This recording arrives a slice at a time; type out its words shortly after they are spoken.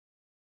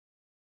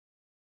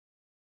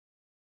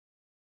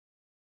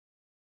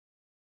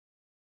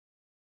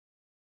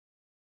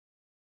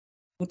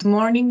Good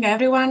morning,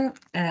 everyone.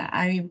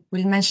 I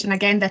will mention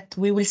again that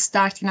we will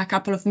start in a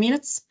couple of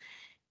minutes.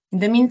 In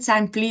the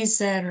meantime,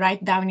 please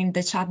write down in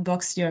the chat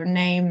box your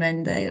name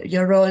and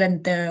your role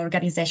and the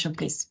organization,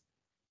 please.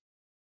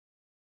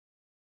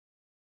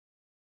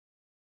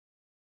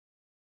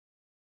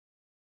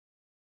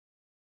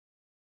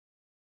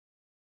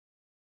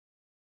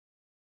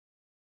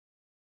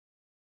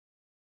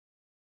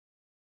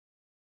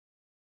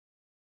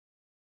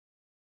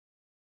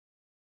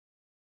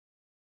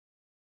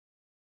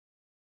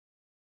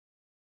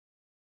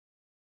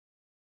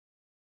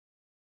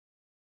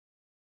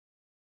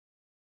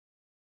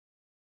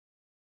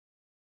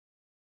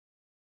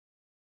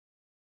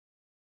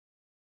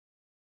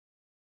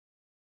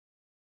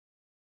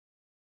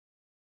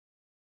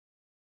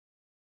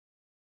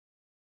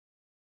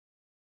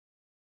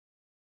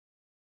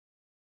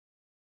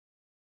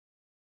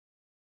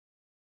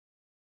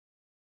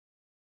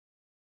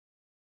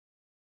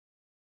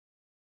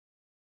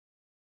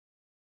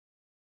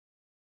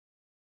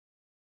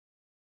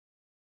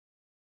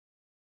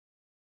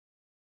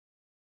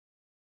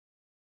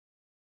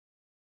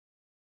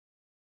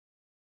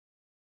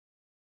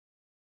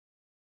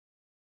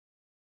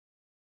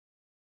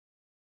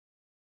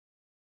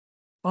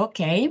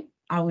 Okay,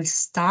 I will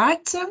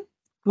start.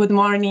 Good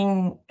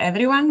morning,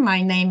 everyone.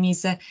 My name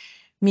is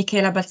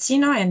Michela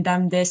Balzino, and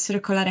I'm the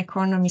Circular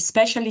Economy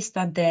Specialist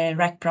at the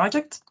WREC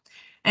project.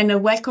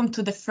 And welcome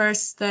to the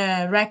first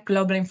WREC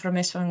Global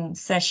Information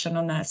Session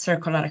on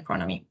Circular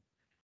Economy.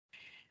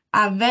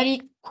 A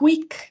very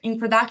quick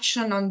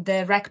introduction on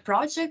the WREC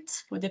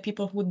project for the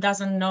people who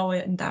doesn't know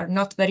and are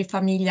not very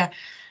familiar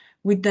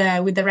with the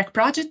WREC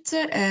project.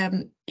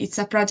 It's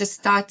a project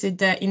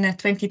started in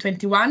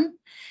 2021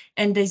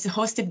 and is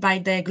hosted by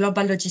the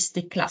Global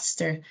Logistic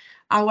Cluster.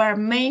 Our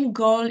main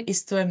goal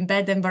is to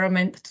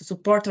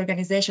support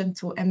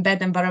organizations to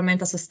embed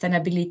environmental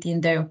sustainability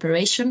in their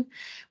operation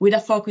with a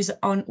focus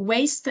on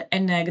waste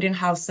and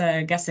greenhouse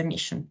gas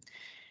emission.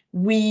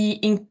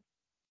 We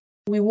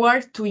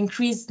work to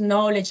increase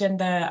knowledge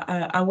and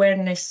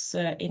awareness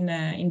in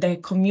the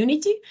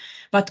community,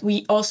 but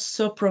we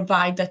also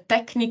provide the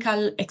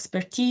technical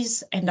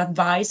expertise and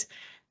advice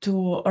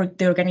to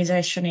the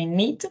organization in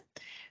need.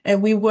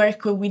 We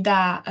work with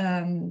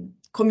a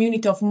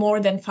community of more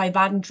than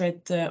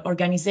 500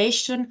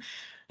 organizations,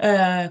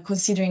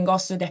 considering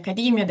also the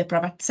academia, the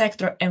private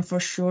sector, and for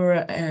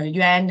sure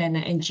UN and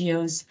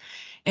NGOs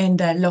and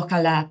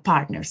local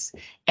partners.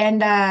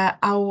 And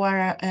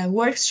our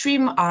work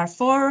stream are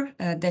for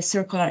the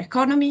circular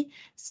economy,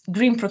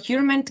 green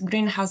procurement,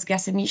 greenhouse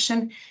gas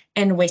emission,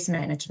 and waste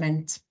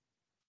management.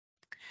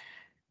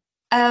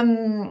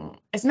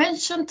 As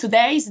mentioned,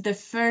 today is the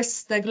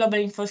first global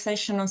info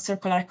session on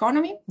circular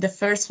economy, the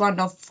first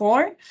one of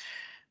 4.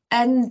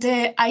 And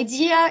the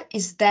idea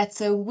is that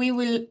we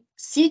will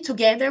see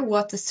together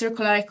what the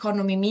circular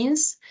economy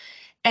means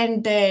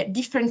and the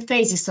different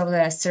phases of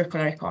the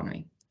circular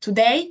economy.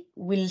 Today,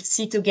 we'll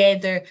see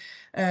together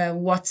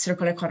what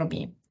circular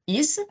economy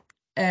is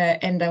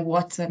and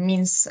what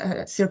means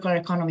circular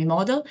economy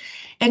model,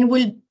 and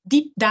we'll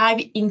deep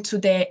dive into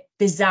the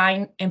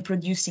design and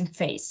producing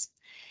phase.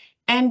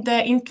 And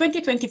in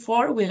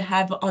 2024, we'll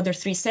have other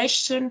 3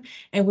 sessions,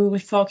 and we will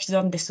focus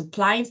on the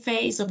supply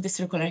phase of the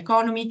circular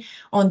economy,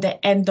 on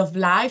the end of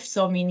life,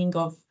 so meaning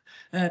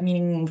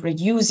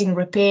reusing,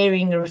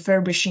 repairing,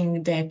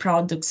 refurbishing the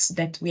products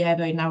that we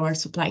have in our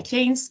supply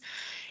chains.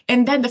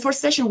 And then the 4th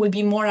session will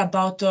be more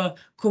about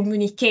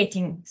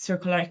communicating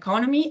circular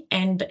economy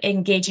and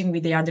engaging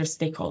with the other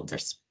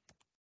stakeholders.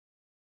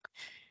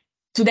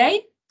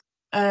 Today,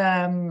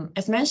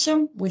 as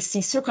mentioned, we'll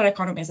see circular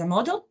economy as a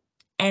model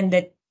and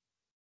the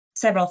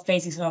several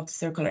phases of the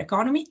circular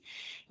economy.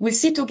 We'll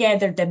see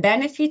together the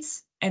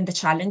benefits and the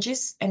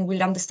challenges, and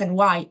we'll understand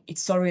why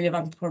it's so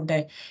relevant for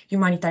the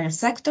humanitarian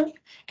sector.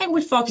 And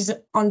we'll focus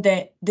on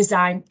the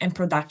design and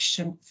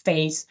production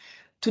phase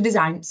to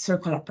design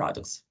circular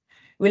products.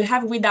 We'll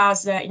have with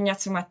us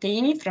Ignazio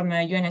Matteini from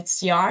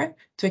UNHCR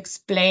to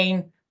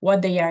explain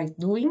what they are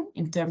doing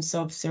in terms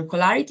of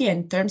circularity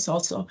and in terms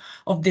also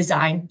of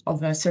design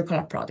of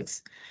circular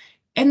products.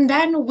 And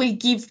then we'll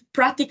give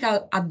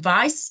practical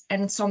advice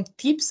and some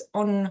tips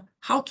on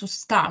how to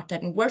start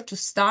and where to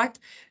start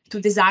to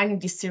design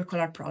these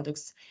circular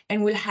products.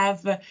 And we'll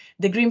have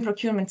the green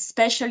procurement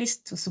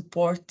specialist to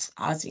support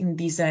us in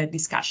this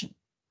discussion.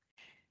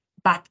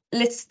 But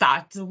let's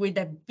start with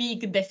a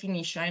big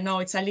definition. I know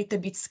it's a little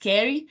bit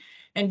scary,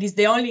 and it's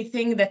the only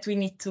thing that we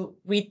need to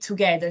read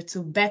together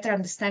to better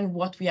understand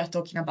what we are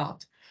talking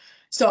about.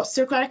 So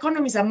circular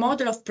economy is a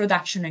model of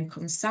production and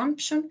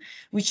consumption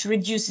which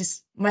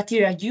reduces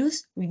material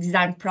use. We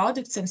design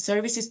products and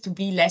services to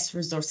be less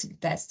resource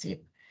intensive.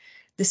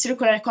 The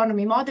circular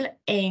economy model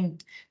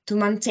aimed to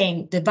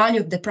maintain the value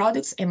of the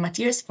products and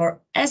materials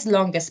for as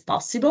long as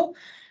possible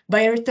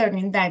by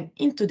returning them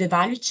into the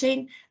value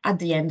chain at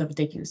the end of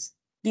the use.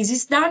 This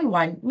is done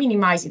while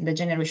minimizing the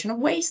generation of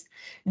waste,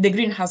 the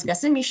greenhouse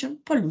gas emission,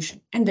 pollution,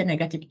 and the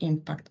negative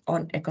impact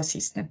on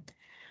ecosystem.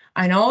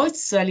 I know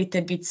it's a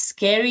little bit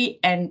scary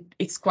and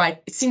it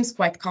seems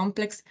quite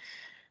complex,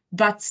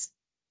 But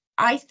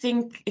I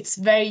think it's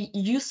very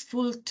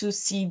useful to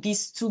see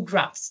these two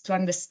graphs to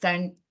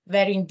understand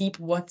very in deep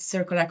what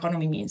circular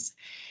economy means.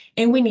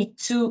 And we need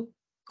to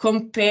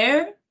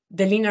compare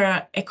the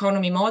linear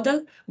economy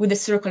model with the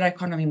circular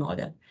economy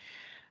model.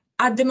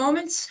 At the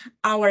moment,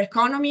 our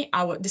economy,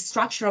 the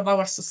structure of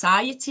our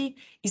society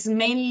is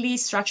mainly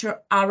structured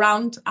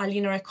around a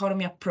linear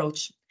economy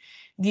approach.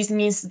 This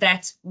means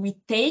that we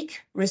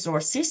take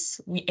resources,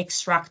 we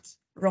extract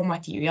raw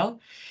material.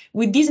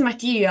 With this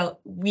material,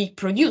 we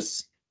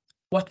produce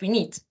what we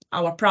need,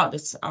 our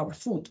products, our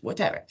food,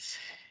 whatever.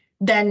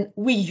 Then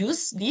we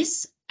use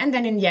this, and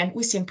then in the end,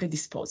 we simply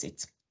dispose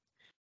it.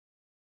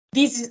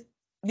 This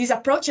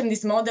approach and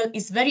this model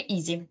is very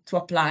easy to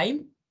apply,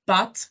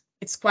 but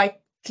it's quite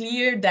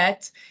clear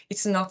that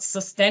it's not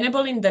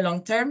sustainable in the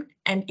long term,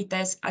 and it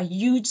has a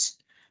huge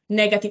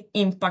negative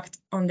impact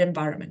on the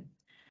environment.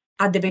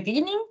 At the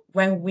beginning,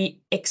 when we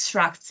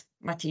extract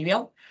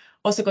material,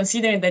 also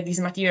considering that these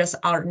materials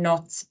are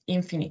not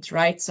infinite,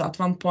 right? So at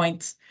one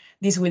point,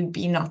 this will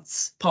be not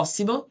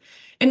possible.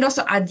 And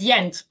also at the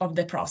end of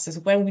the process,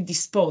 when we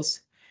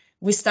dispose,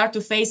 we start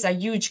to face a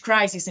huge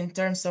crisis in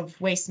terms of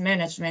waste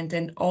management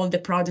and all the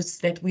products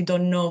that we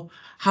don't know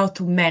how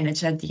to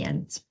manage at the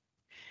end.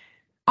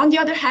 On the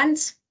other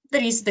hand,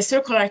 there is the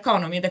circular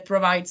economy that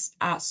provides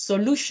a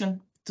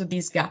solution to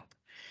this gap.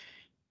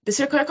 The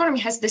circular economy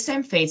has the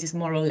same phases,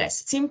 more or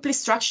less, simply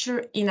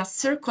structured in a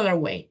circular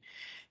way.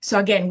 So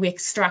again, we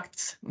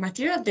extract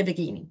material at the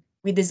beginning,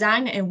 we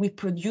design and we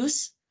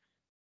produce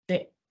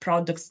the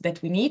products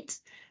that we need,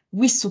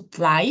 we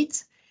supply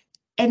it,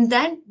 and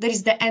then there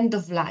is the end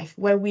of life,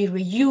 where we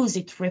reuse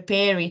it,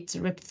 repair it,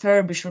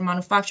 refurbish,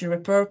 remanufacture,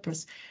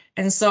 repurpose,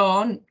 and so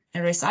on,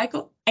 and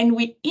recycle, and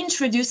we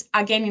introduce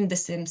again in the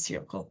same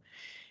circle.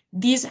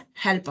 These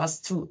help us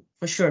to,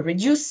 for sure,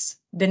 reduce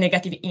the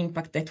negative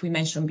impact that we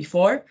mentioned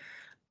before,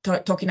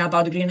 talking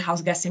about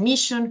greenhouse gas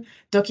emission,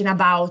 talking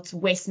about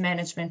waste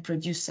management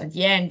produced at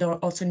the end, or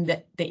also in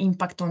the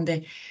impact on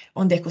the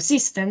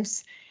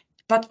ecosystems.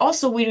 But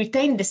also we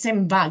retain the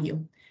same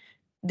value,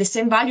 the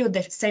same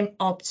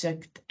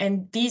object,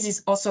 and this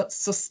is also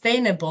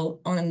sustainable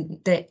on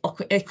the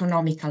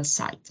economical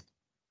side.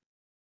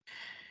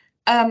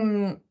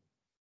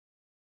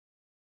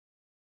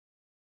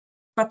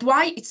 But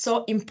why it's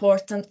so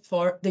important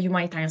for the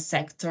humanitarian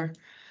sector?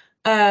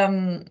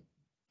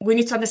 We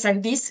need to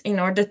understand this in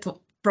order to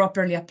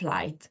properly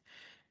apply it.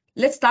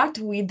 Let's start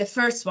with the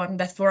first one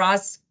that for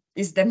us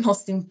is the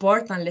most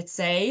important, let's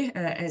say,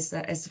 as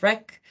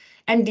WREC,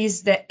 and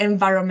is the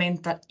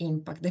environmental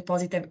impact, the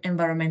positive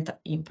environmental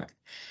impact.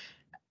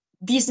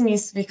 This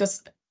means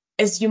because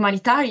as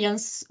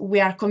humanitarians, we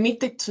are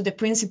committed to the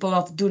principle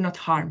of do not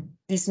harm.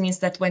 This means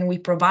that when we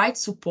provide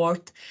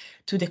support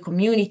to the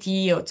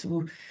community or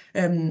to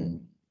a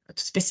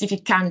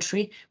specific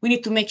country, we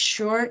need to make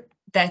sure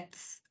that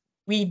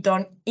we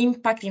don't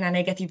impact in a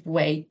negative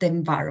way the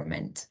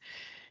environment.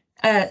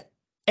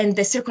 And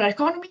the circular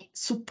economy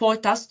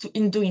supports us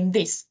in doing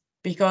this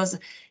because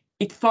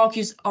it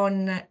focuses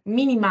on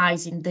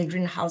minimizing the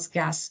greenhouse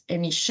gas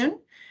emission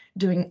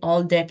during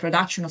all the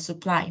production or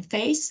supply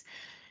phase,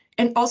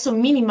 and also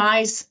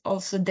minimize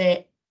also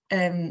the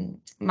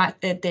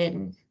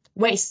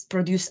waste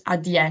produced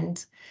at the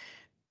end,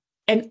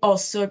 and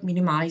also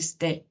minimize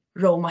the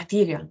raw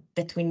material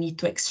that we need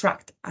to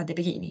extract at the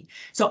beginning.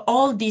 So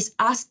all these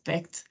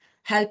aspects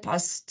help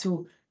us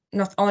to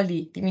not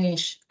only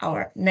diminish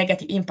our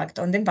negative impact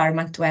on the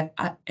environment, to have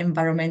an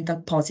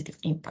environmental positive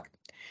impact.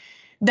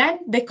 Then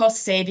the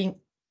cost-saving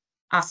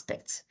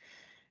aspects.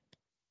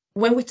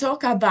 When we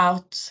talk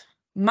about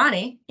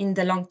money in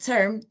the long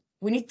term,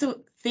 we need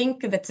to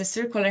think that the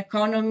circular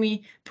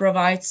economy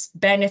provides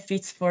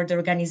benefits for the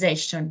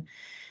organization.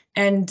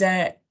 And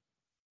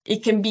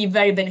it can be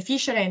very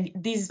beneficial, and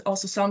this is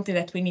also something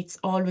that we need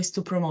always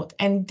to promote.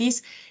 And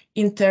this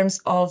in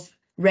terms of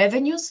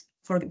revenues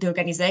for the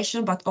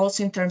organization, but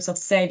also in terms of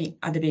saving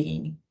at the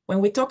beginning. When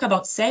we talk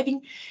about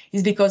saving,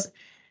 is because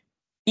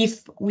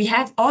if we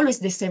have always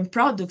the same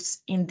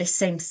products in the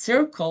same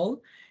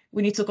circle,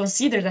 we need to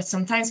consider that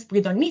sometimes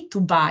we don't need to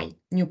buy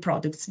new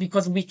products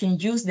because we can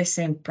use the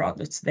same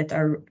products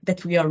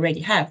that we already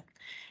have.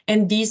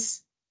 And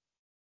this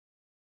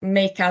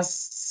make us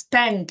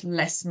spend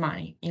less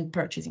money in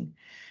purchasing.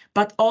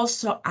 But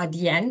also at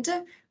the end,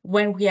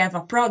 when we have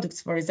a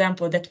product, for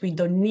example, that we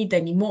don't need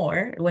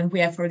anymore, when we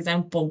have, for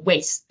example,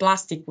 waste,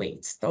 plastic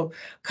waste, or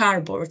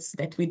cardboards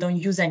that we don't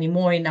use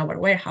anymore in our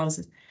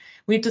warehouses,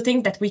 we need to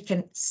think that we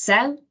can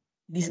sell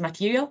this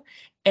material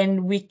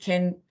and we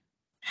can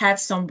have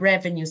some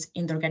revenues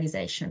in the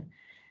organization.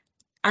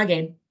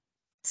 Again,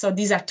 so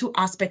these are two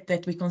aspects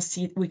that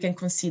we can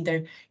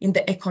consider in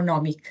the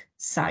economic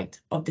side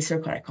of the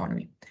circular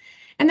economy.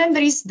 And then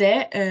there is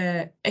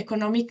the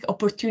economic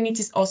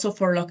opportunities also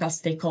for local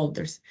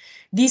stakeholders.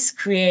 This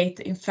creates,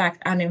 in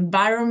fact, an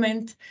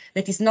environment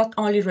that is not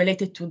only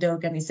related to the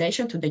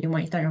organization, to the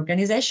humanitarian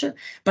organization,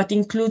 but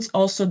includes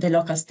also the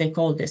local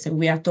stakeholders. And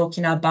we are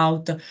talking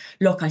about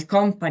local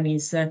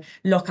companies,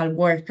 local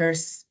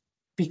workers,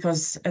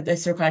 because the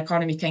circular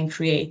economy can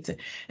create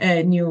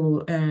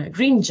new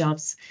green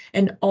jobs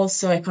and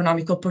also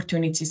economic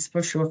opportunities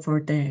for sure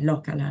for the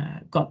local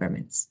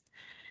governments.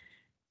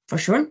 For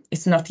sure,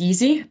 it's not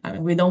easy.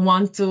 We don't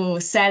want to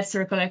sell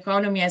circular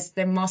economy as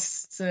the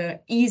most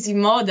easy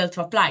model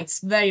to apply.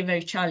 It's very,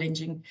 very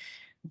challenging,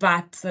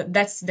 but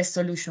that's the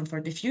solution for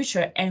the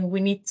future. And we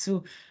need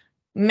to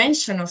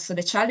mention also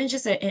the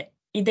challenges and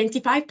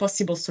identify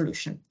possible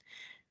solutions.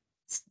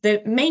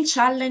 The main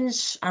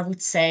challenge, I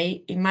would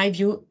say, in my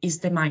view, is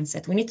the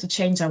mindset. We need to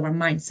change our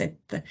mindset.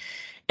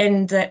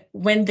 And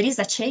when there is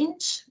a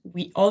change,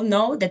 we all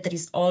know that there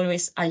is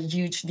always a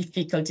huge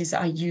difficulties,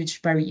 a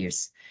huge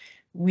barriers.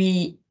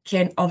 We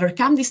can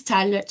overcome this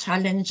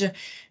challenge,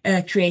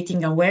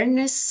 creating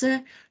awareness,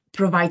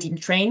 providing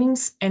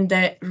trainings, and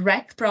the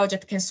WREC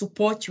project can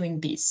support you in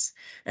this.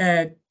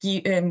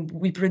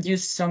 We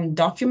produce some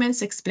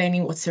documents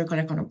explaining what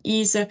circular economy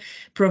is,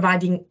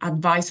 providing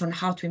advice on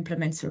how to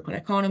implement circular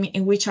economy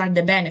and which are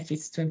the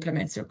benefits to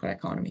implement circular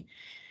economy.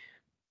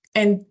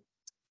 And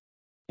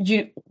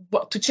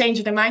to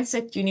change the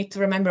mindset, you need to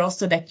remember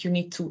also that you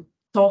need to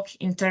talk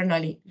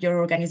internally, your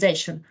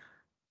organization,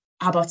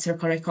 about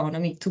circular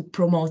economy to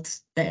promote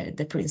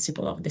the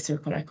principle of the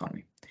circular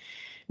economy.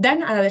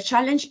 Then another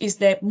challenge is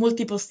the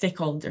multiple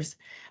stakeholders.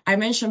 I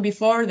mentioned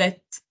before that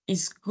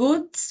is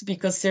good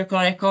because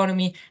circular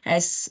economy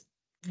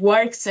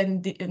works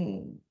and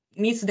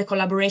needs the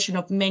collaboration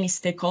of many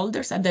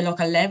stakeholders at the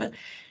local level.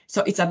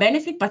 So it's a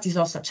benefit, but it's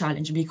also a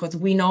challenge because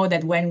we know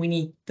that when we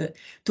need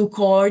to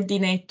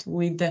coordinate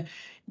with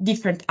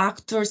different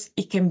actors,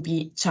 it can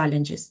be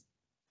challenges.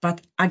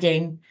 But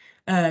again,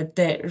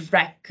 the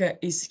WREC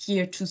is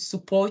here to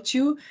support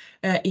you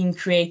in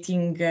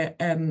creating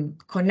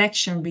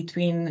connection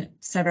between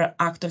several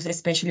actors,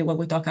 especially when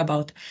we talk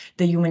about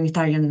the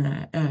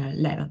humanitarian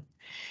level.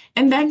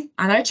 And then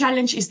another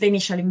challenge is the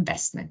initial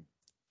investment.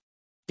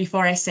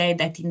 Before I say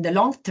that in the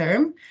long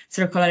term,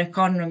 circular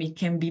economy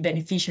can be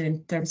beneficial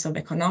in terms of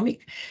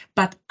economic,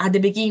 but at the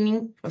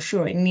beginning, for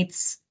sure, it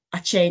needs a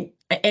change.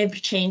 Every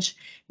change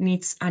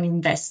needs an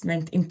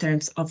investment in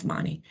terms of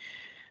money.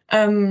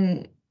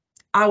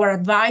 Our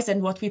advice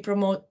and what we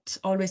promote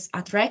always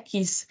at WREC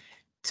is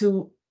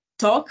to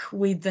talk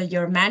with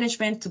your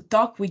management, to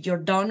talk with your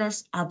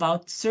donors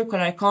about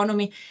circular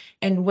economy.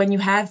 And when you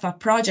have a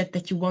project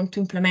that you want to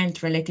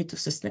implement related to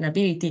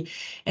sustainability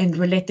and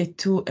related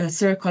to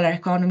circular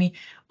economy,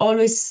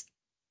 always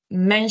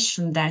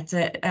mention that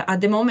at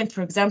the moment,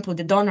 for example,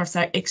 the donors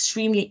are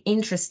extremely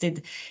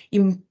interested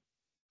in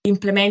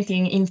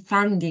implementing, in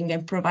funding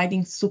and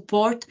providing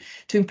support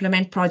to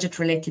implement projects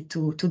related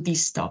to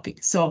this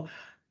topic. So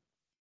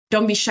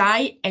don't be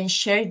shy and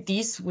share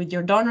this with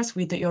your donors,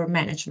 with your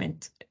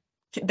management.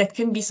 That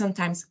can be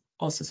sometimes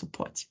also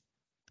supportive.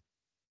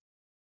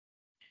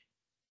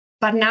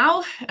 But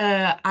now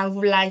I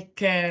would like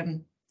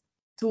to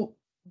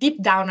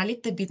deep down a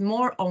little bit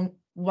more on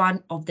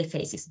one of the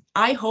phases.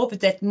 I hope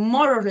that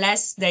more or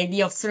less the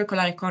idea of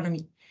circular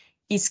economy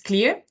is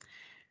clear.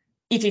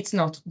 If it's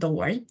not, don't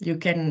worry. You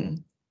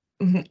can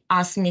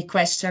ask me a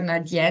question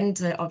at the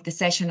end of the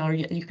session, or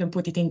you can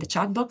put it in the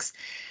chat box.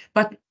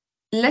 But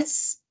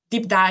let's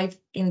deep dive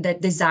in the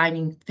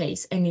designing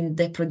phase and in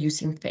the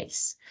producing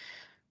phase.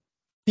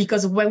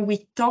 Because when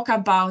we talk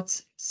about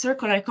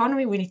circular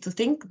economy, we need to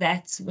think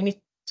that we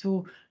need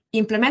to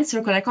implement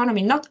circular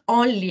economy not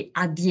only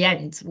at the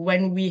end,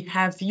 when we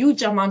have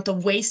huge amount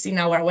of waste in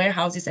our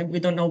warehouses and we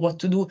don't know what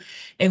to do,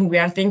 and we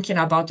are thinking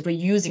about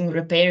reusing,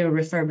 repairing,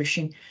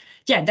 refurbishing.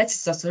 Yeah,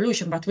 that's a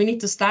solution, but we need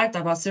to start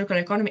about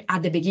circular economy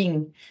at the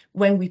beginning,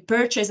 when we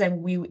purchase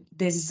and we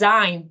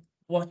design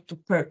what to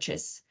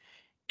purchase.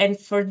 And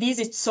for this,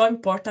 it's so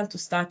important to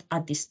start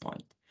at this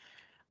point.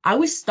 I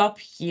will stop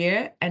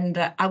here, and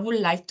I would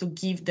like to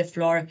give the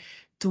floor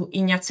to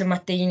Ignazio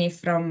Matteini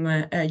from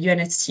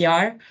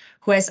UNHCR,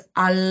 who has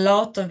a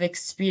lot of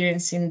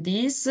experience in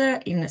this,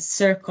 in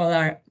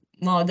circular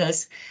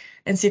models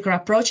and circular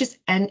approaches,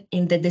 and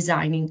in the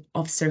designing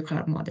of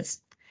circular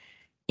models.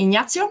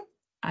 Ignazio,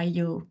 are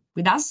you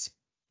with us?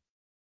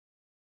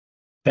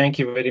 Thank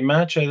you very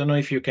much. I don't know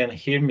if you can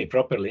hear me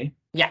properly.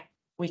 Yeah,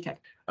 we can.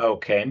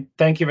 Okay,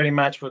 thank you very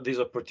much for this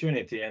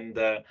opportunity. And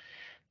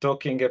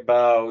talking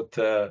about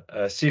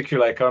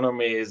circular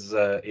economy is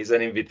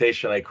an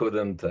invitation I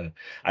couldn't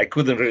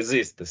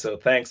resist. So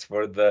thanks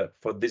for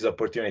this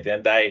opportunity.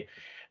 And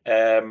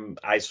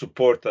I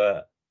support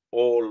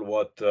all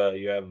what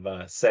you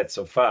have said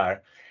so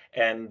far.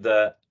 And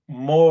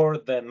more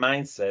than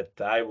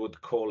mindset, I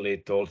would call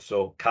it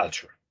also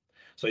culture.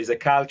 So it's a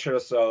culture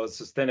of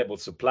sustainable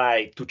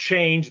supply to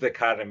change the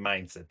current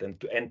mindset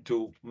and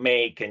to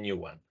make a new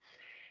one.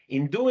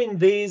 In doing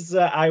this,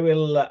 I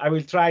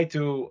will try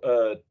to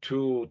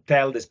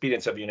tell the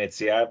experience of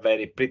UNHCR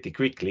very pretty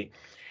quickly,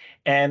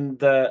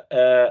 and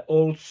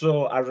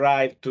also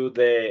arrive to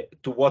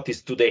what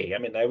is today. I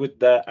mean, I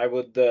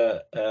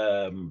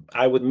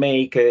would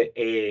make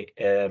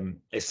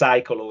a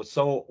cycle of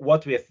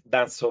what we have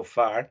done so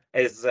far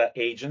as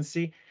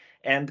agency,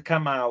 and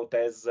come out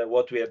as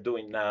what we are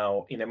doing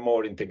now in a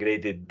more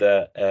integrated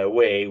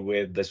way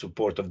with the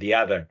support of the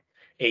other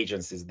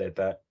agencies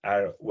that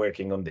are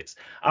working on this.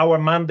 Our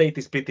mandate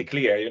is pretty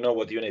clear. You know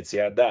what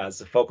UNHCR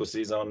does,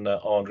 focuses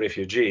on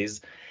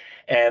refugees.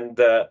 And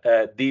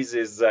this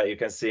is, you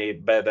can see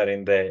better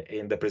in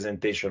the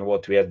presentation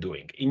what we are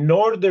doing. In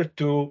order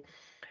to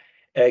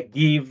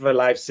give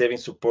life-saving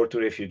support to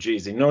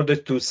refugees, in order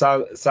to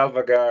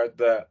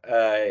salvaguard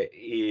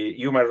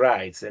human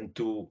rights and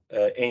to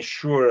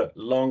ensure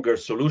longer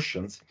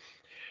solutions,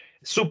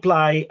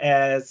 supply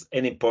has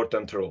an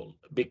important role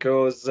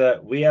because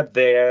we are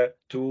there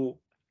to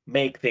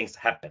make things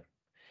happen.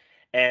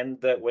 And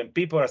when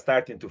people are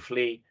starting to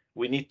flee,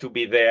 we need to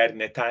be there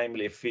in a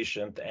timely,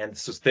 efficient, and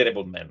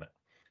sustainable manner.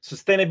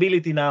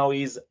 Sustainability now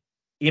is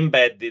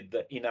embedded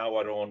in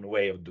our own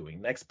way of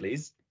doing. Next,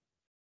 please.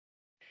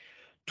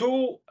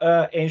 To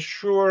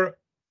ensure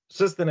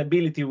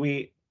sustainability,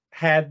 we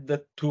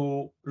had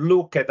to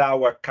look at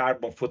our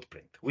carbon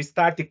footprint. We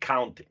started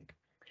counting,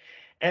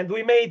 and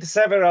we made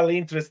several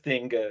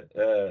interesting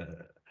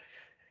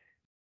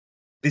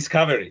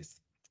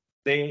discoveries.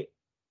 The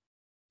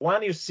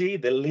one you see,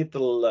 the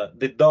little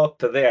the dot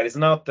there is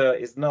not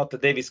a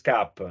Davis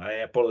Cup. I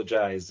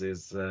apologize.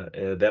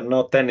 They're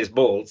not tennis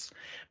balls,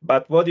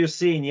 but what you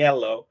see in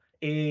yellow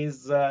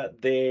is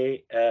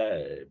the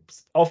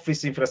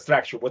office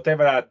infrastructure,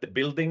 whatever are the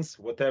buildings,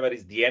 whatever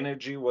is the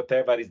energy,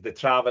 whatever is the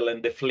travel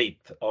and the fleet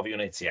of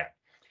UNHCR.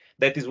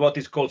 That is what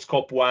is called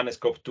Scope 1 and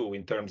Scope 2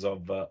 in terms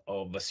of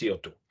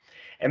CO2.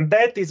 And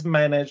that is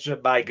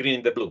managed by Green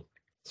in the Blue.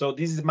 So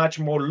this is much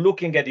more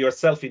looking at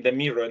yourself in the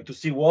mirror and to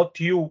see what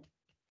you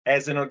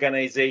as an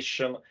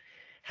organization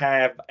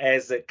have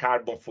as a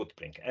carbon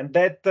footprint. And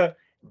that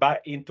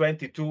in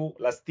 22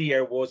 last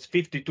year was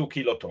 52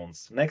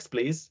 kilotons. Next,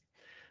 please.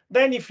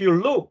 Then if you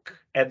look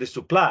at the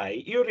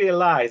supply, you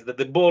realize that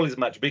the ball is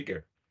much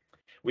bigger.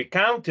 We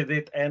counted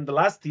it, and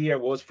last year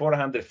was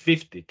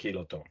 450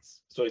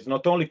 kilotons. So it's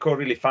not only core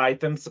relief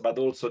items, but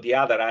also the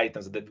other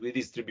items that we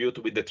distribute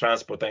with the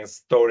transport and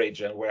storage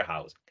and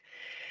warehouse.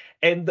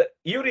 And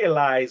you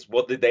realize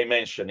what the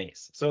dimension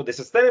is. So the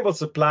sustainable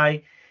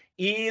supply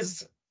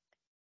is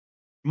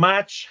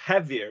much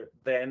heavier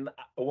than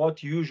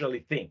what you usually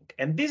think.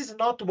 And this is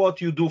not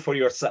what you do for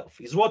yourself.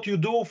 It's what you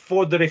do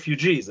for the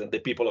refugees and the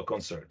people of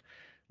concern.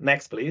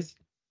 Next, please.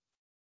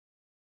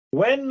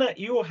 When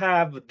you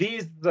have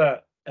this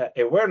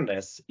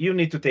awareness, you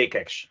need to take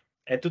action.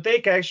 And to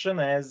take action,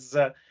 as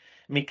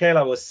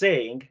Michaela was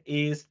saying,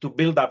 is to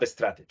build up a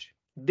strategy.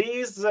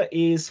 This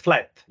is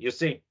flat. You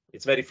see,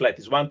 it's very flat.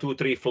 It's 1, 2,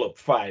 3, 4,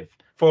 5.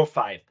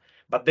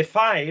 But the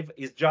 5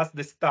 is just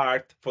the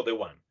start for the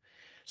 1.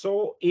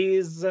 So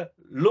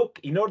look,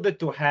 in order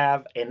to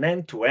have an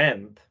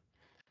end-to-end,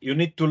 you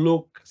need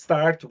to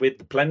start with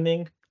the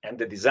planning and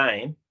the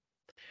design,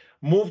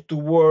 move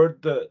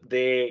toward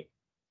the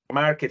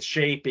market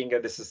shaping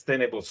and the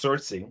sustainable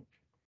sourcing,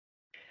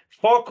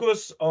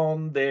 focus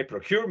on the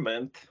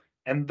procurement,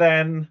 and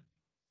then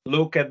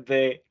look at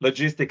the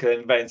logistical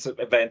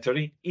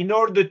inventory in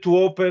order to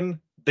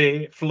open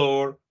the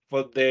floor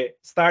for the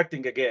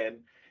starting again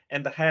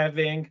and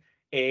having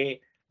a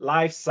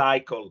life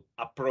cycle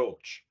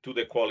approach to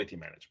the quality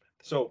management.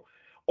 So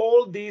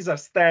all these are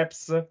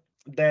steps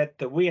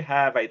that we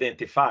have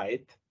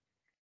identified.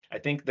 I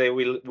think we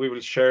will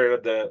share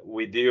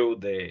with you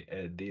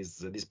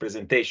this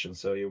presentation,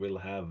 so you will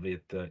have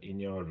it in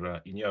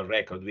your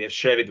record. We have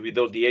shared it with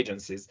all the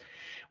agencies.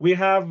 We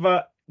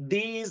have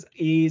this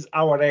is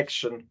our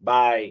action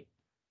by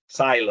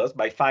silos,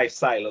 by 5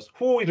 silos,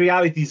 who in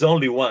reality is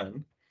only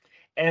one,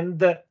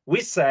 and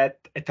we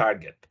set a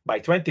target by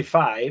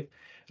 25,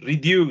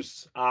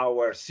 reduce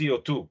our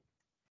CO2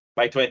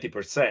 by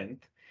 20%,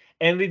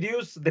 and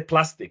reduce the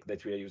plastic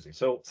that we are using.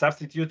 So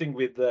substituting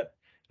with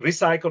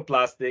recycled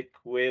plastic,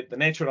 with the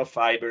natural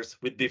fibers,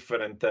 with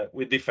different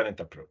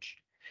approach.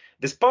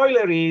 The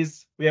spoiler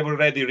is we have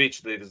already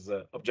reached this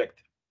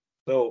objective.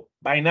 So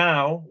by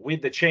now,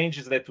 with the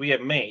changes that we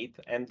have made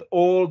and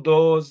all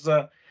those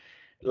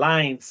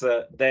lines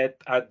that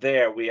are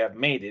there, we have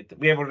made it.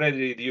 We have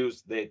already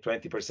reduced the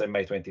 20%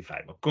 by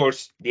 25. Of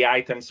course, the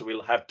items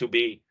will have to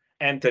be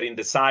entered in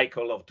the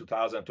cycle of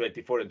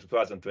 2024 and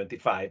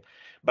 2025,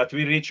 but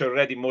we reach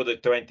already more than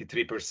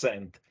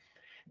 23%.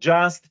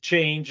 Just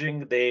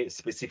changing the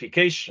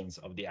specifications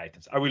of the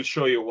items. I will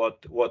show you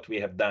what we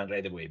have done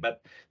right away.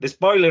 But the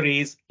spoiler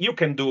is you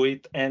can do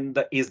it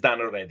and is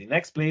done already.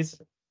 Next,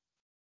 please.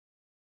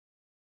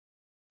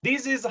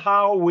 This is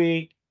how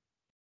we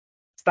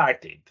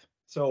started.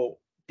 So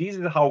this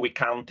is how we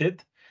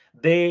counted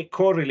the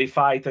core relief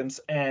items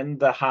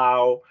and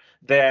how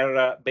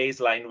their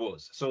baseline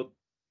was. So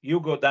you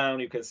go down,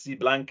 you can see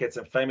blankets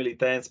and family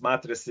tents,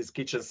 mattresses,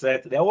 kitchen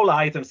set. They're all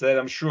items that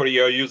I'm sure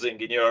you're using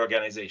in your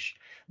organization.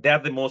 They are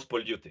the most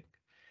polluting.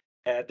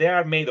 They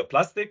are made of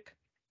plastic.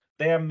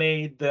 They are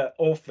made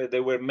they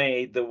were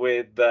made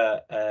with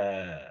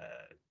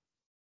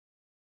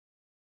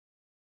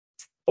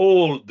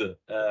old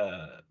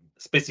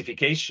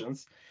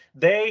specifications.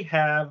 they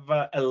have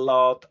a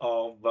lot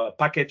of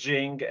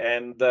packaging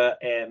and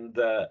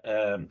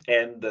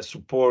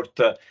support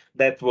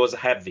that was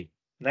heavy.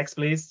 Next,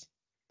 please.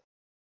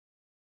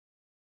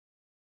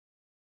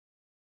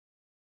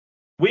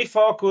 We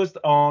focused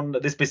on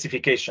the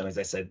specification, as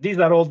I said. These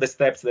are all the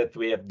steps that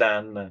we have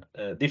done,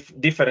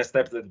 different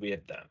steps that we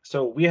have done.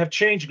 So we have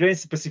changed grain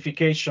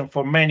specification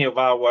for many of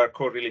our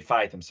core relief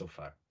items so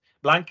far.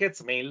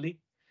 Blankets mainly,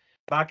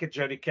 bucket,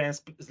 jerry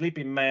cans,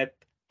 sleeping mat,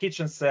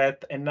 kitchen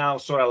set, and now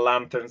solar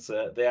lanterns.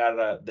 They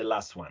are the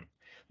last one.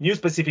 New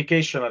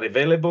specification are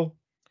available.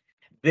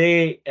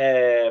 The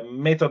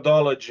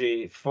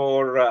methodology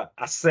for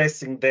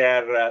assessing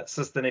their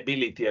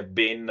sustainability have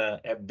been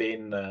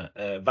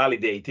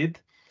validated.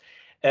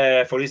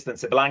 For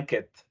instance, a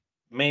blanket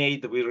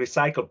made with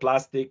recycled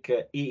plastic,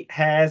 it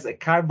has a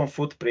carbon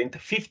footprint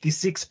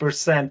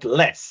 56%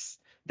 less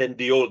than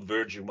the old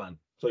virgin one.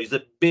 So it's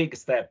a big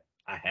step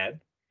ahead.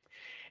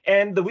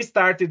 And we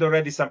started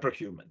already some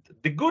procurement.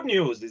 The good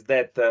news is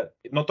that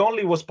not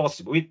only was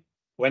possible,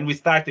 when we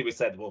started, we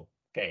said, well,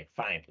 okay,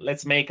 fine,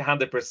 let's make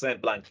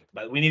 100% blanket,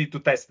 but we needed to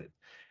test it.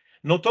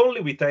 Not only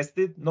we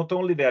tested, not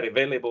only they are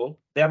available,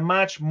 they are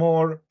much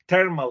more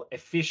thermal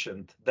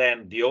efficient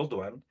than the old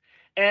one.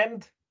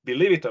 And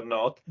believe it or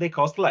not, they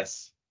cost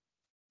less.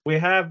 We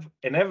have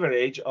an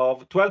average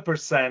of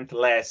 12%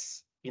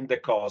 less in the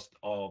cost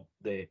of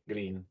the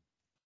green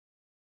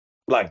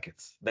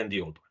blankets than the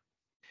old one.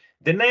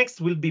 The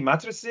next will be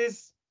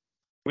mattresses,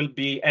 will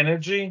be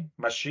energy,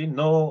 machine.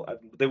 No,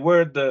 the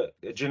word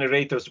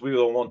generators, we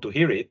don't want to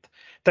hear it.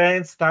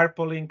 Tents,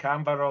 tarpaulin,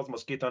 canvas rolls,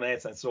 mosquito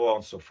nets, and so on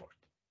and so forth.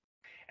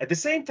 At the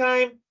same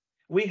time,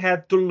 we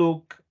had to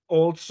look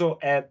also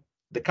at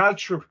the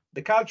culture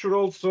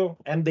also,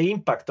 and the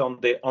impact on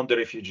the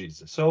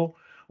refugees. So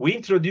we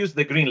introduced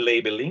the green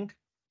labeling.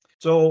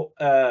 So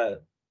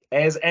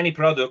as any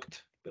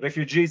product,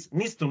 refugees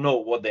needs to know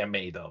what they're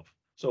made of.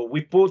 So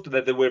we put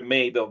that they were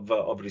made of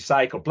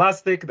recycled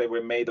plastic, they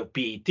were made of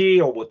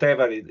PET or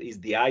whatever is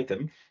the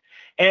item.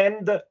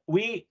 And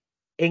we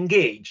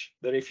engage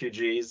the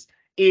refugees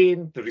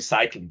in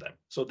recycling them.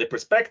 So the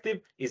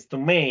perspective is to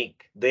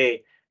make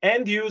the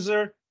end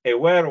user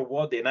aware of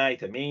what an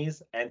item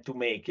is and to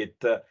make it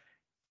a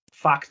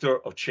factor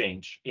of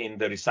change in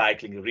the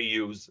recycling,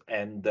 reuse,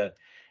 and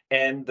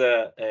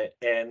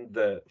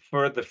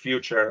for the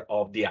future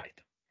of the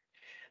item.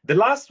 The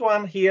last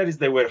one here is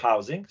the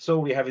warehousing. So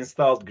we have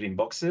installed green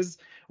boxes.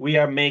 We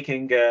are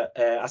making an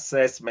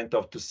assessment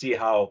to see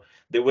how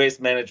the waste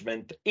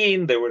management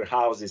in the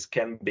warehouses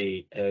can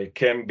be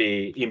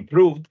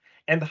improved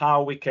and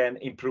how we can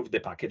improve the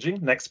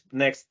packaging. Next,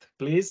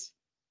 please.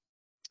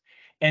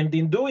 And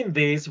in doing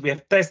this, we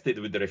have tested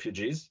with the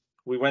refugees.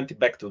 We went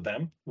back to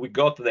them. We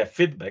got their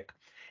feedback.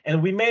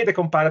 And we made a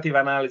comparative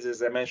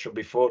analysis, I mentioned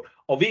before,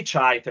 of each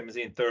item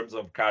in terms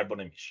of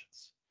carbon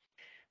emissions.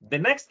 The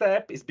next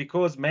step is,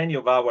 because many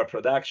of our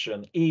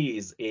production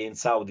is in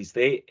Southeast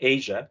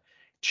Asia,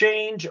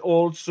 change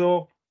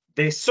also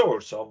the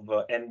source of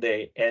and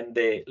the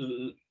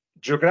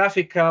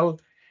geographical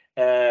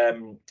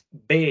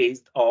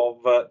based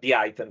of the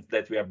items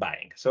that we are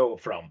buying. So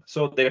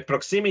the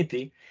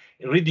proximity,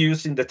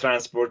 reducing the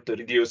transport,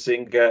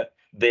 reducing the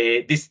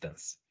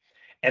distance.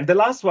 And the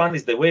last one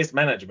is the waste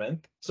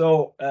management.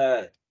 So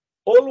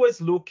always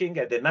looking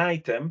at an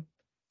item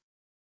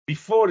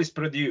before it's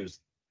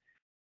produced,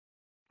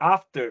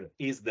 after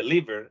is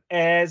delivered,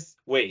 as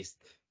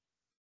waste.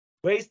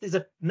 Waste is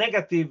a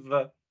negative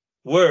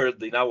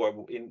word in our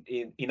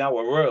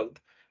world,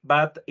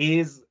 but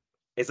is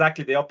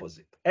exactly the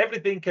opposite.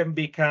 Everything can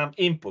become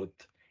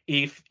input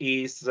if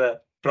is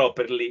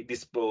properly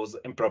disposed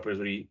and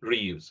properly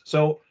reused.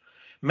 So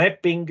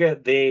mapping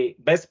the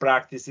best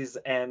practices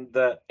and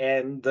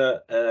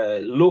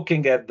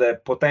looking at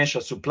the potential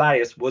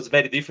suppliers was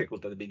very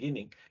difficult at the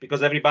beginning,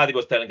 because everybody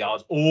was telling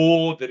us,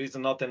 oh, there is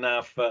not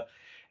enough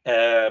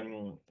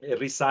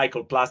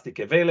recycled plastic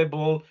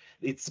available,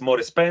 it's more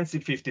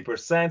expensive,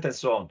 50%, and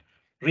so on.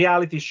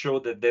 Reality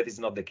showed that that is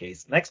not the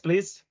case. Next,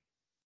 please.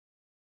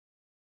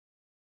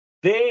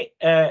 The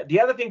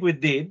other thing we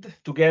did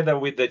together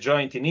with the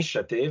joint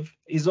initiative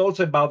is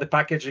also about the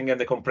packaging and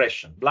the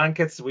compression.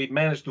 Blankets, we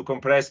managed to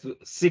compress to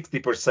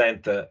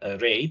 60%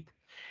 rate,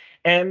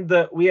 and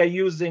we are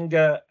using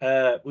a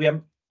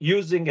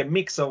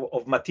mix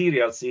of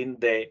materials in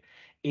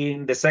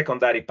the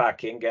secondary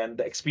packing and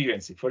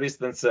experience it. For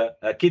instance,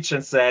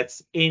 kitchen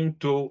sets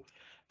into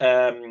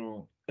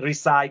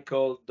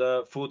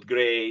recycled food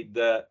grade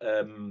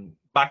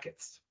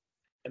buckets,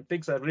 and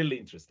things are really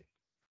interesting.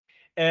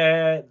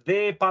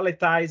 The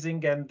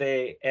palletizing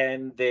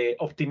and the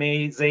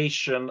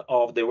optimization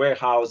of the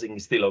warehousing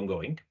is still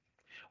ongoing,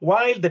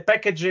 while the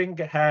packaging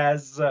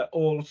has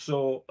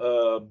also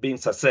been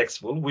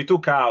successful. We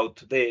took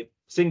out the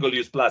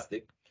single-use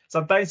plastic.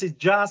 Sometimes it's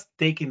just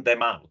taking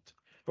them out.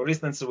 For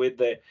instance, with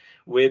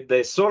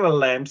the solar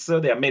lamps,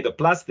 they are made of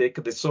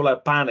plastic. The solar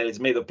panel is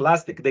made of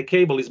plastic. The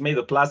cable is made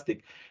of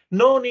plastic.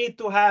 No need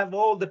to have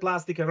all the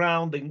plastic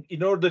around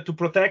in order to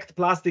protect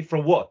plastic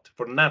from what?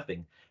 For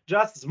nothing.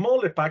 Just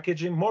smaller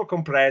packaging, more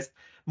compressed,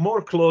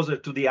 more closer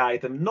to the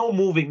item, no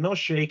moving, no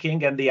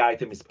shaking, and the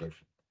item is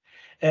perfect.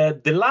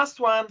 The last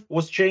one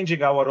was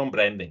changing our own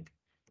branding.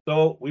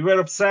 So we were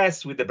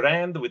obsessed with the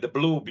brand, with the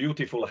blue,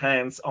 beautiful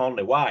hands on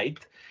the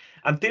white,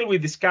 until we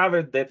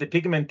discovered that the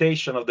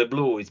pigmentation of the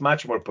blue is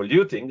much more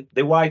polluting.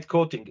 The white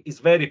coating is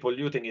very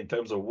polluting in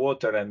terms of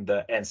water and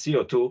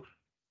CO2.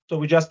 So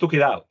we just took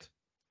it out.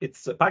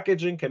 Its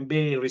packaging can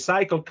be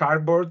recycled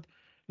cardboard,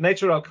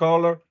 natural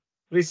color,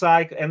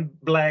 recycle, and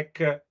black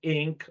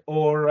ink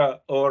or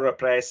a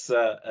press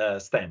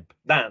stamp.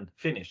 Done,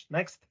 finished.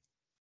 Next.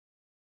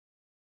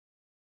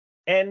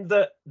 And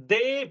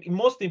the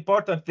most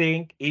important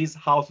thing is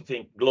how to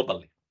think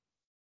globally.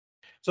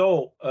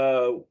 So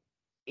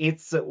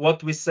it's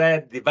what we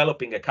said,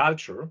 developing a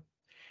culture,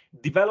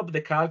 develop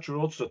the culture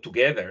also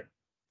together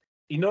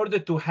in order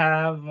to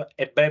have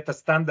a better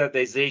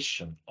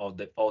standardization of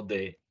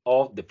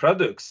the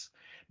products,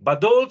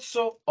 but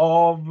also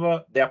of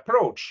the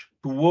approach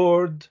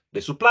toward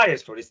the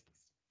suppliers, for instance.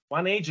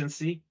 One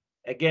agency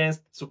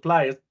against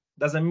suppliers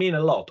doesn't mean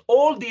a lot.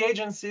 All the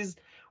agencies,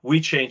 we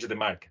change the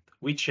market.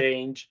 We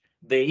change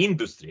the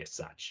industry as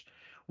such.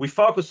 We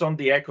focus on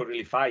the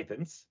eco-relief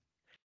items.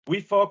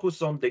 We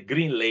focus on the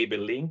green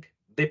labeling,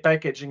 the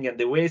packaging, and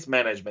the waste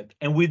management,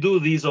 and we do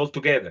these all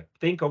together.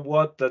 Think of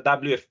what the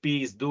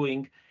WFP is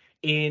doing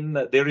in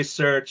the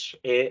research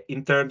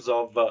in terms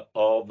of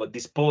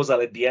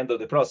disposal at the end of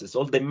the process,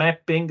 all the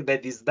mapping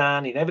that is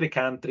done in every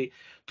country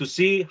to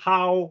see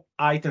how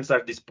items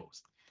are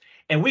disposed.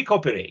 And we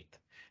cooperate,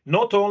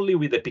 not only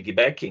with the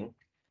piggybacking,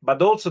 but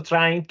also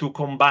trying to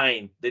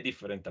combine the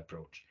different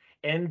approach.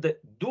 And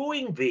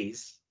doing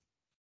this,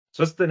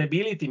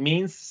 sustainability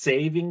means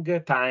saving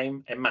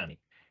time and money.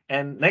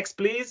 And next,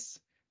 please.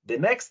 The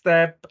next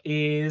step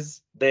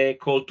is the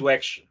call to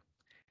action.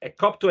 At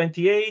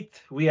COP28,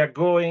 we are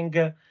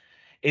going.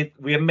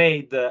 We have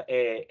made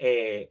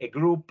a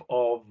group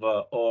of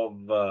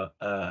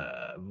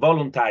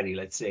voluntary,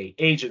 let's say,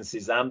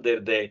 agencies under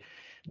the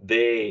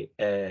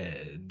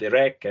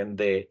WREC and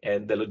the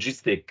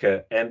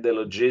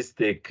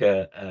logistic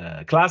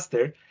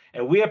cluster,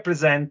 and we are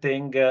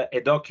presenting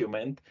a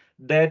document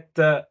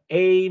that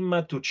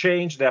aim to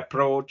change the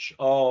approach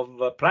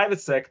of private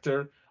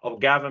sector, of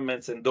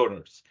governments and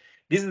donors.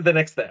 This is the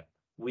next step.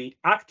 We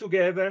act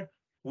together,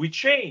 we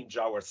change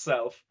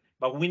ourselves,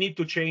 but we need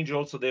to change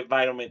also the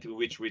environment in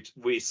which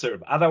we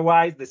serve.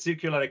 Otherwise, the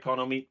circular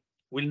economy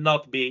will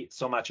not be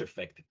so much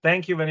effective.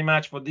 Thank you very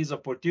much for this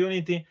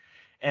opportunity.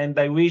 And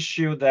I wish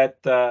you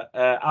that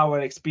our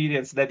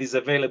experience that is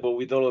available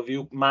with all of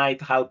you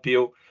might help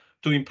you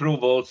to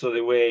improve also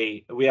the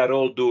way we are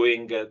all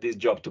doing this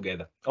job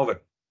together.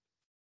 Over.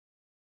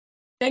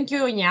 Thank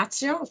you,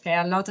 Ignazio. Okay,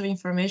 a lot of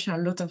information, a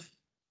lot of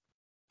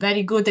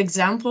very good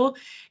example.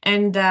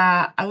 And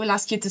I will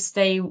ask you to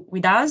stay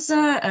with us.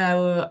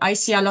 I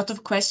see a lot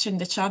of questions in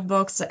the chat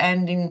box,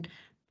 and in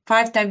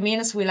 5-10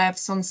 minutes, we'll have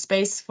some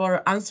space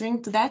for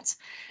answering to that.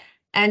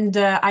 And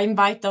I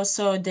invite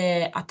also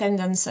the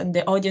attendants and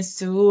the audience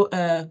to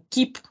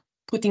keep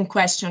putting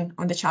questions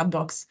on the chat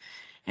box,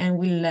 and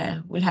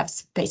we'll have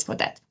space for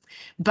that.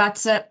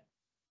 But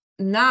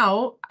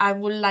now I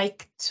would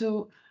like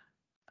to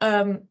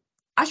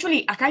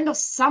actually I kind of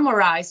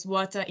summarize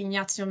what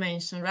Ignazio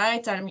mentioned,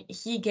 right? I mean,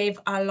 he gave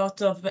a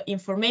lot of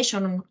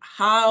information on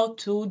how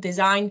to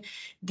design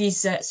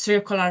these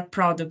circular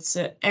products,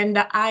 and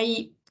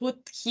I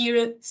put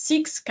here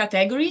 6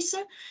 categories.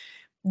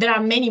 There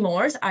are many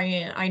more,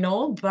 I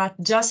know, but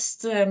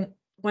just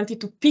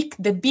wanted to pick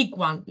the big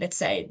one, let's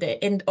say,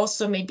 and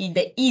also maybe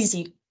the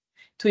easy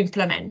to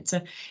implement,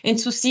 and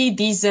to see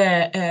these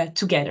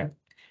together.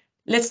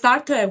 Let's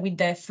start with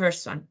the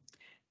first one,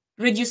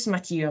 reduce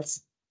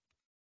materials.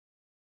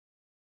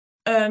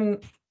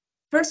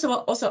 First of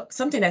all, also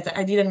something that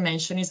I didn't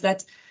mention is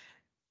that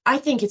I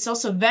think it's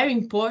also very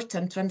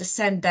important to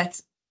understand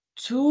that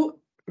to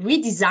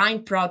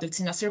redesign products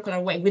in a circular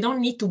way, we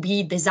don't need to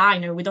be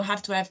designer. We don't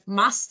have to have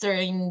master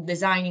in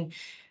designing.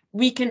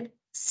 We can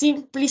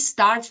simply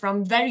start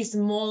from very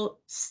small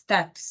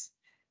steps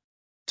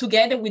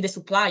together with the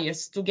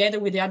suppliers, together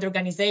with the other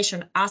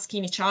organization,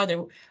 asking each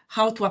other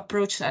how to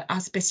approach a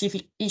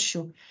specific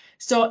issue.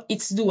 So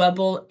it's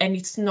doable and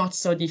it's not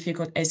so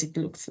difficult as it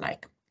looks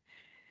like.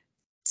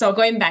 So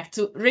going back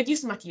to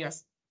reduce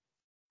materials.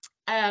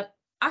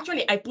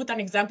 Actually, I put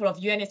an example of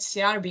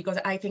UNHCR because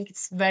I think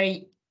it's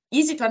very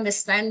easy to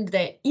understand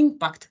the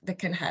impact they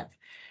can have.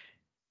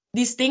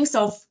 These things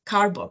of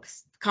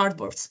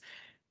cardboards.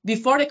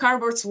 Before, the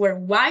cardboards were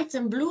white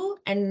and blue,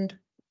 and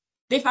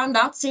they found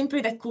out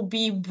simply that could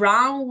be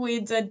brown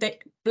with the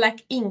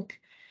black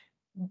ink.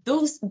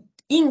 Those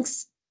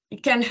inks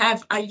can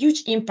have a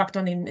huge impact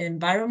on the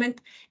environment,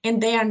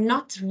 and they are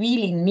not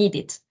really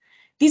needed.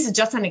 This is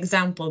just an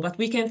example, but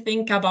we can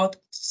think about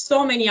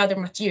so many other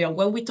materials.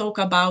 When we talk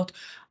about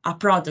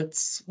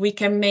products, we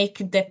can make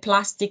the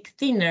plastic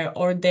thinner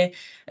or the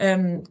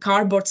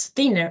cardboards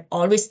thinner,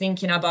 always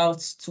thinking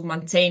about to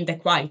maintain the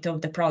quality of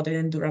the product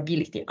and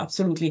durability,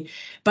 absolutely.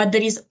 But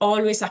there is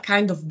always a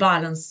kind of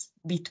balance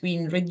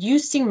between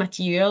reducing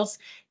materials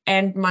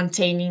and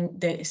maintaining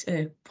the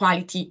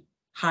quality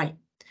high.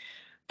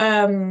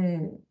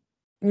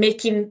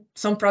 Making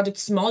some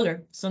products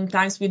smaller.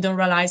 Sometimes we don't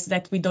realize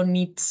that we don't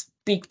need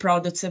big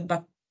products,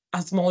 but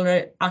a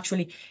smaller,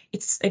 actually,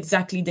 it's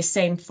exactly the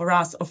same for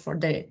us or for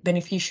the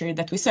beneficiary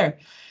that we serve.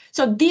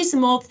 So these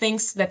small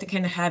things that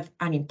can have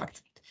an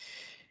impact.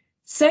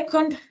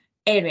 Second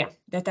area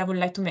that I would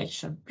like to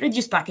mention,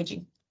 reduce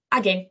packaging.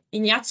 Again,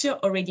 Ignazio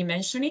already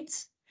mentioned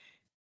it.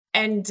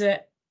 And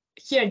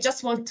here I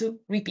just want to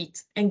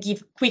repeat and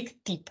give quick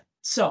tip.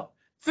 So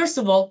first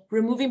of all,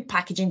 removing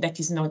packaging that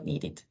is not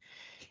needed.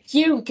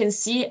 Here we can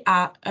see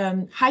a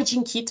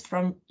hygiene kit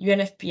from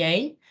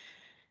UNFPA.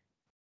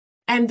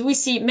 And we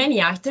see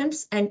many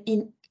items, and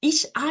in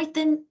each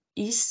item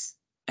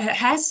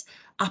has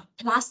a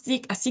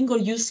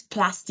single-use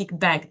plastic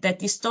bag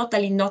that is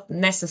totally not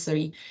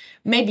necessary.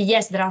 Maybe,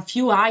 yes, there are a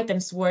few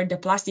items where the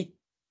plastic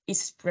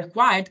is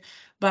required,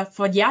 but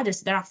for the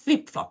others, there are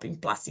flip-flopping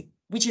plastic,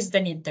 which is the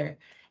need there.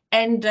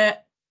 And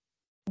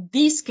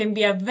this can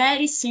be a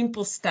very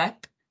simple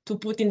step to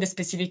put in the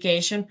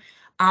specification,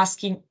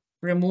 asking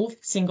remove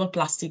single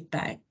plastic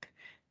bag.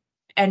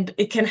 And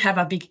it can have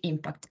a big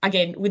impact.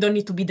 Again, we don't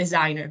need to be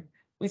designer.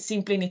 We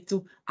simply need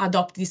to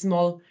adopt these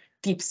small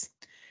tips.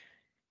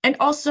 And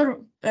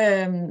also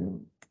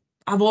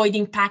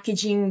avoiding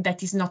packaging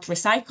that is not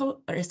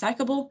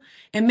recyclable,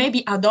 and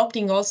maybe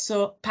adopting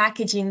also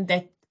packaging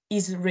that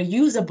is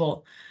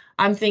reusable.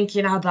 I'm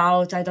thinking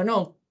about, I don't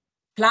know,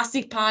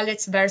 plastic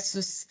pallets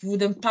versus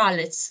wooden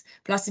pallets.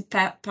 Plastic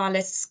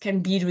pallets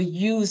can be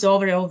reused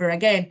over and over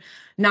again.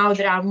 Now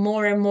there are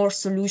more and more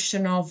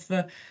solutions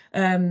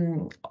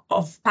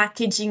of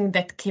packaging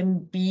that can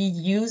be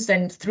used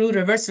and through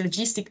reverse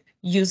logistics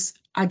use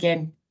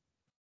again.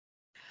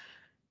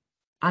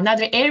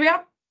 Another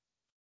area,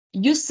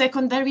 use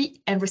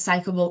secondary and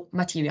recyclable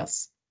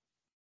materials.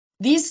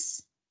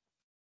 These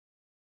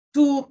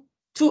two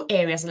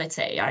areas, let's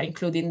say, are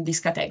included in this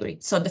category.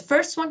 So the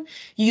first one,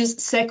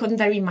 use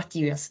secondary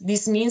materials.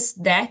 This means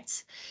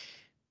that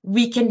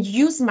we can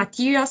use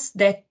materials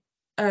that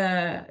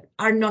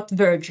are not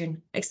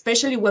virgin,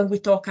 especially when we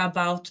talk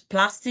about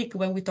plastic,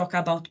 when we talk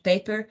about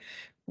paper.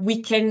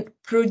 We can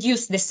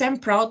produce the same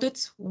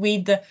products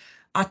with a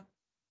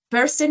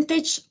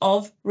percentage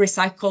of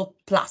recycled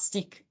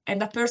plastic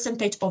and a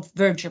percentage of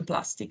virgin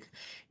plastic.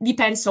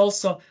 Depends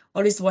also,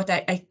 always what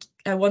I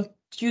want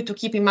you to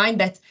keep in mind,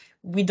 that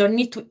we don't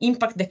need to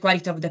impact the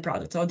quality of the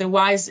product,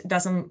 otherwise it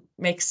doesn't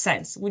make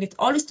sense. We need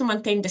always to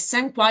maintain the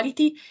same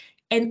quality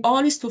and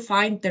always to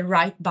find the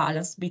right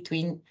balance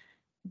between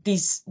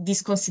this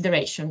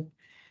consideration.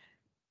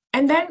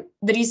 And then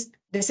there is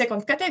the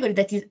second category,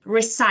 that is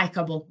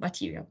recyclable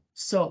material.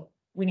 So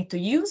we need to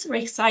use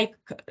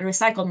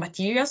recycled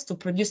materials to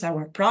produce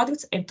our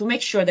products and to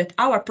make sure that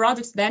our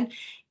products then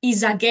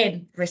is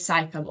again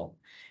recyclable.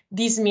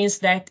 This means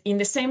that in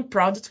the same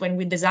product, when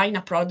we design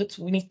a product,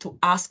 we need to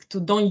ask to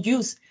don't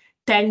use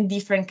 10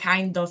 different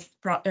kinds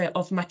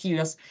of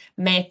materials,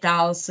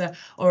 metals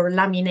or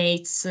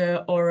laminates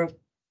or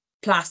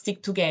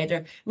plastic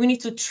together. We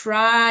need to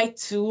try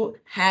to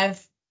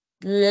have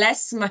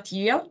less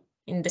material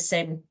in the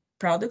same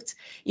product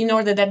in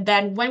order that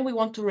then when we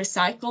want to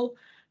recycle,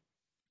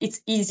 it's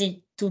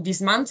easy to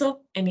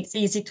dismantle and it's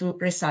easy to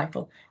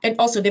recycle. And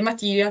also the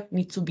material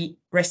needs to be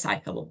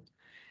recyclable.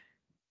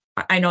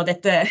 I know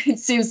that it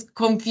seems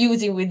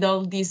confusing with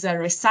all these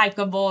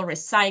recyclable,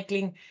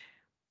 recycling.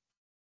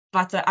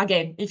 But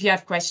again, if you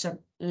have questions,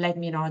 let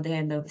me know at the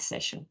end of the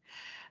session.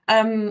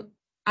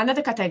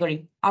 Another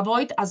category,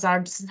 avoid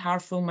hazardous and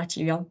harmful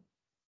material.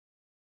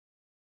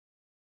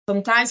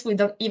 Sometimes we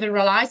don't even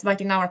realize,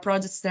 but in our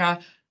products, there are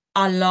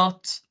a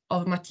lot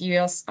of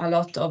materials, a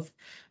lot of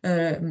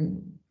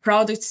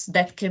products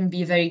that can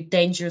be very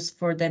dangerous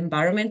for the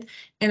environment.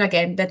 And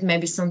again, that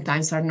maybe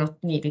sometimes are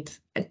not needed.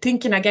 And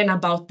thinking again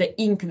about the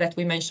ink that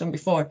we mentioned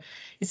before,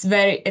 it's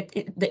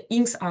the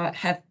inks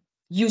have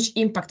huge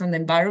impact on the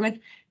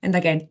environment. And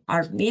again,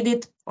 are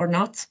needed or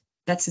not?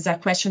 That is a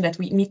question that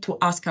we need to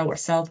ask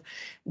ourselves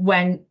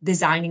when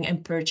designing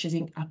and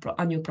purchasing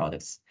a new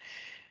products.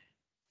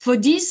 For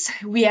this,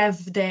 we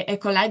have the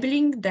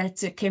eco-labeling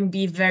that can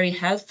be very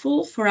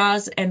helpful for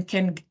us and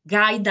can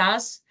guide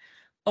us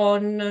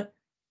on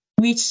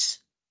which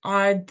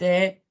are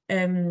the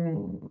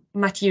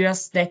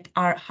materials that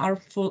are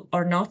harmful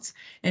or not,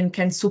 and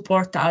can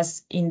support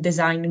us in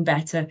designing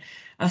better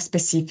a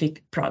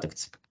specific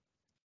product.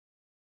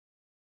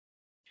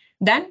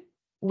 Then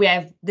we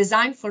have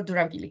design for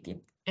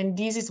durability, and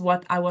this is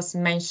what I was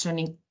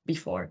mentioning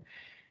before.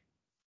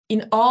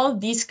 In all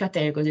these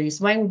categories,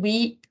 when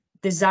we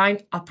design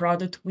a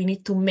product, we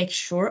need to make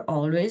sure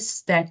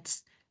always that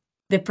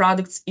the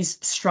product is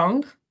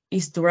strong,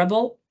 is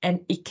durable,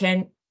 and it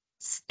can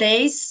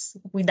stay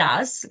with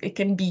us. It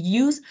can be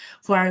used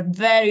for a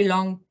very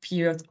long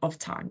period of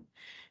time.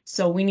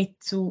 So we need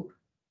to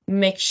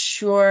make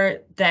sure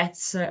that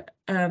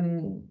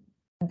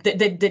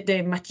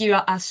the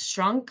material is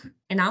strong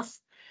enough,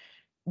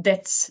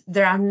 that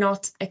there are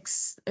not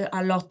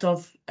a lot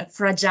of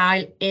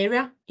fragile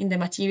area in the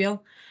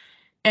material,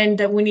 and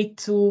we need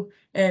to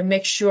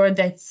make sure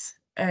that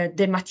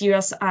the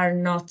materials are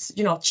not,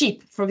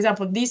 cheap. For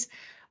example, this,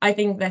 I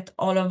think that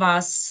all of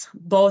us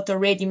bought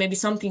already maybe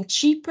something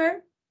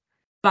cheaper,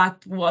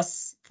 but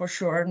was for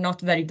sure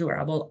not very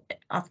durable.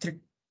 After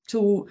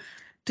two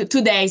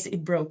days,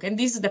 it broke. And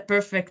this is the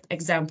perfect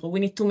example. We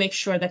need to make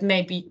sure that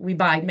maybe we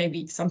buy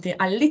maybe something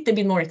a little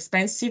bit more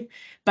expensive,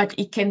 but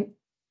it can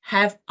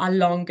have a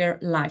longer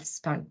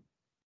lifespan.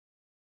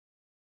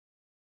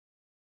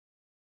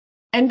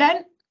 And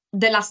then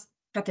the last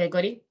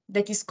category,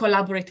 that is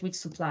collaborate with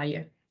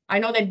supplier. I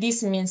know that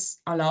this means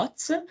a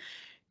lot,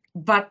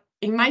 but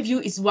in my view,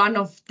 is one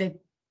of the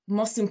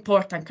most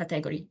important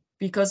category,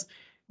 because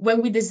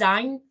when we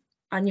design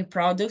a new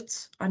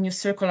product, a new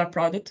circular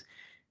product,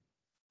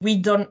 we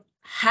don't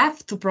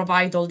have to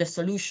provide all the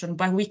solution,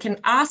 but we can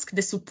ask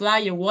the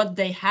supplier what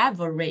they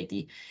have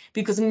already,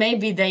 because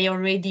maybe they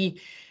already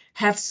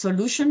have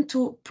solution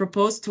to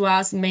propose to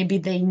us. Maybe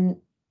they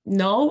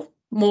know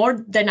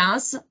more than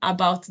us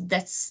about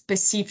that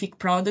specific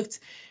product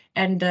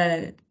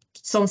and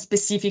some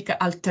specific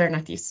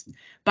alternatives.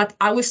 But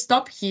I will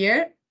stop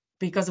here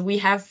because we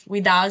have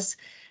with us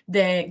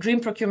the green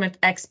procurement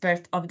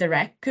expert of the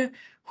WREC,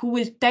 who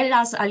will tell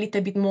us a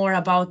little bit more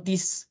about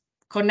this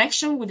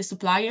connection with the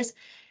suppliers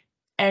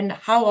and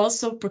how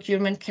also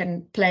procurement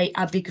can play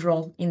a big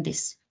role in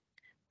this.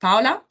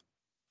 Paola,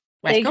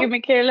 welcome. Thank you,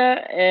 Michaela,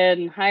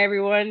 and hi,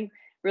 everyone.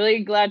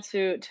 Really glad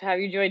to have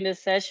you join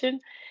this session.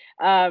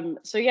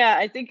 So yeah,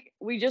 I think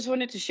we just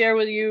wanted to share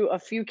with you a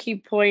few key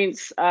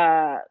points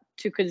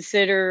to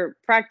consider,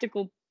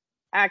 practical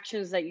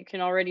actions that you can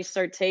already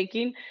start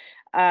taking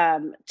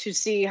to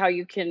see how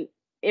you can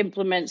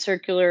implement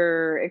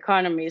circular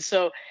economy.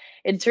 So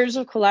in terms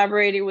of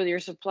collaborating with your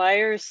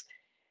suppliers,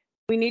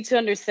 we need to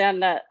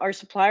understand that our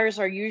suppliers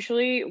are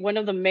usually one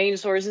of the main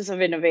sources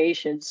of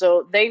innovation.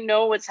 So they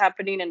know what's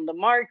happening in the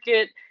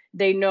market.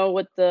 They know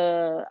what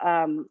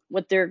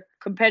their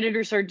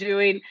competitors are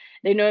doing.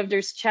 They know if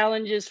there's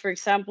challenges, for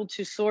example,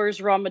 to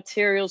source raw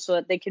materials so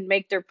that they can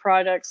make their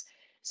products.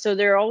 So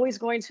they're always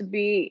going to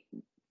be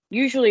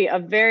usually a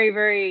very,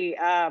 very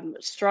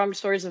strong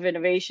source of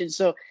innovation.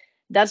 So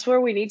that's where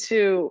we need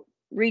to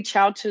reach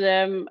out to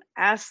them,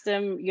 ask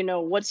them,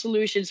 what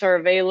solutions are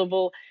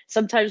available.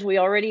 Sometimes we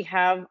already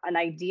have an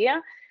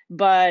idea,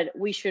 but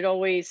we should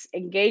always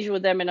engage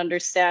with them and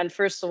understand,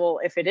 first of all,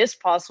 if it is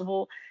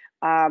possible,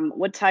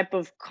 what type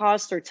of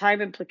cost or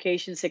time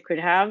implications it could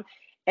have,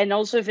 and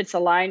also if it's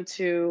aligned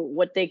to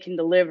what they can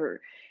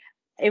deliver.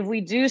 If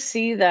we do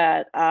see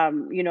that,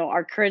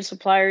 our current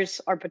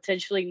suppliers are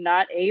potentially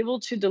not able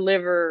to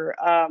deliver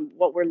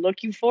what we're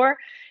looking for,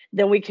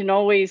 then we can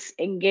always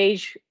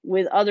engage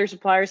with other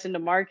suppliers in the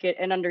market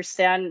and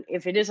understand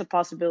if it is a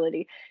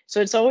possibility. So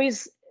it's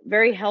always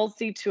very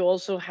healthy to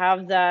also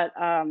have that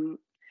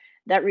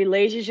that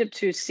relationship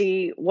to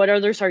see what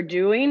others are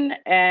doing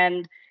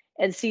and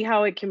see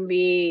how it can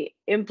be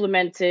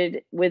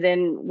implemented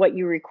within what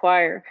you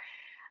require.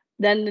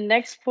 Then the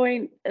next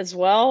point as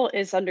well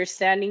is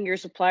understanding your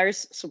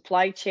supplier's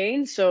supply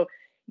chain. So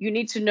you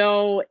need to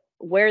know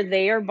where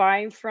they are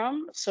buying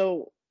from.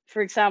 So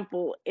for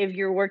example, if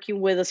you're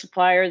working with a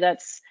supplier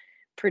that's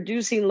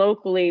producing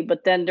locally,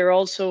 but then they're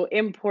also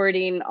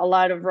importing a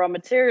lot of raw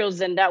materials,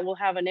 then that will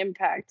have an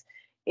impact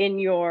in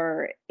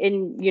your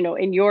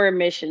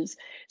emissions.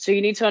 So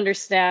you need to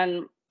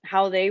understand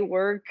how they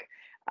work,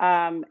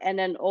 and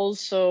then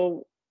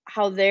also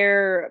how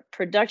their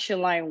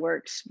production line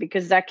works,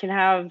 because that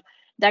can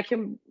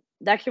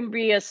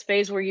be a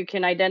space where you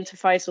can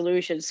identify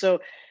solutions.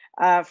 So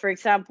for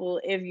example,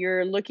 if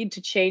you're looking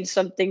to change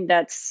something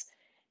that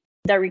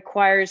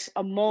requires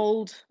a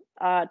mold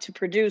to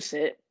produce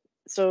it,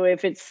 so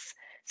if it's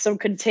some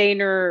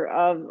container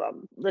of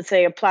let's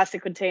say a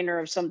plastic container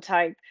of some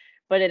type,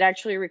 but it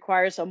actually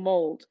requires a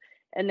mold,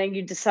 and then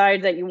you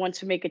decide that you want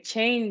to make a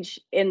change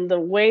in the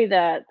way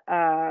that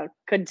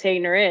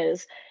container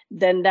is,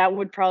 then that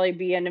would probably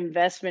be an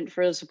investment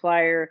for the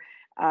supplier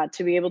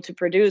to be able to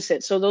produce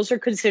it. So those are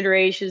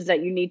considerations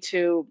that you need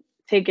to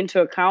take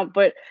into account.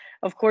 But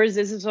of course,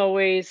 this is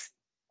always,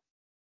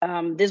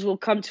 this will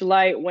come to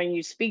light when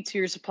you speak to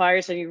your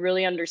suppliers and you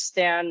really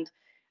understand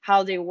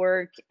how they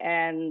work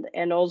and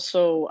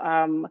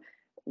also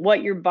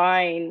what you're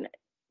buying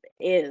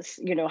is,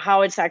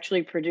 how it's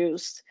actually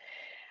produced.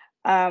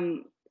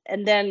 And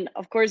then,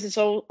 of course, it's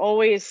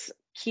always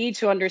key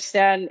to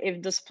understand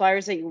if the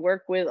suppliers that you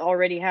work with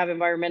already have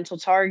environmental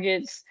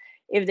targets,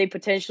 if they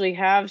potentially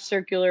have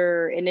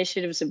circular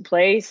initiatives in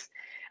place,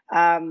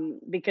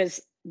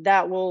 because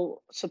that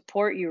will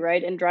support you,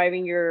 right, in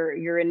driving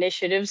your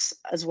initiatives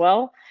as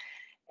well.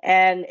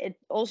 And it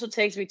also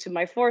takes me to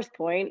my fourth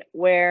point,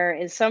 where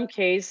in some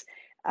case,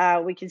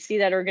 we can see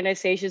that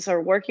organizations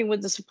are working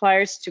with the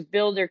suppliers to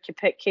build their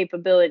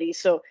capability.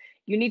 So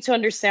you need to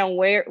understand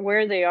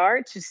where they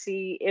are to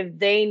see if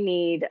they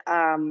need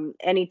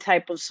any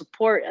type of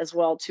support as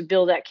well to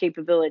build that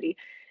capability.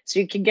 So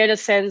you can get a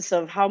sense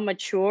of how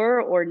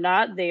mature or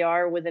not they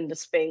are within the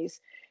space.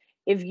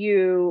 If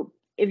you're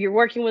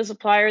working with a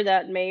supplier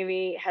that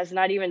maybe has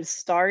not even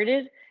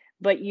started,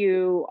 but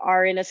you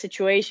are in a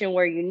situation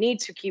where you need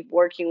to keep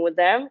working with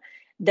them,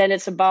 then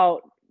it's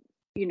about,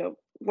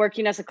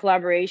 working as a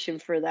collaboration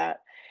for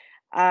that.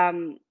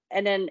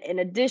 And then in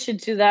addition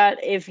to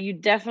that, if you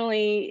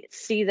definitely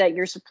see that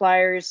your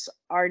suppliers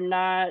are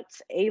not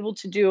able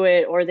to do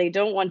it, or they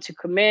don't want to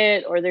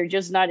commit, or they're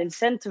just not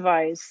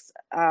incentivized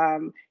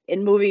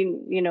in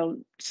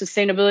moving,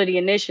 sustainability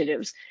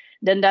initiatives,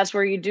 then that's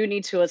where you do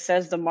need to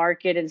assess the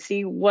market and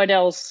see what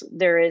else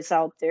there is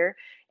out there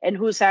and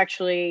who's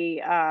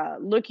actually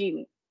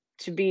looking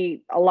to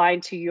be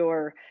aligned to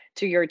your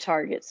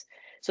targets.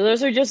 So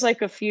those are just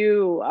like a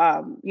few,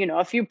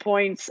 a few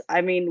points. I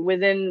mean,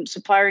 within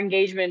supplier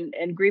engagement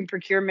and green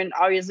procurement,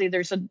 obviously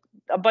there's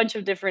a bunch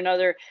of different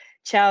other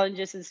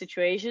challenges and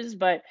situations,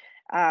 but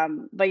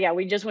yeah,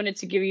 we just wanted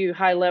to give you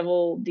high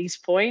level these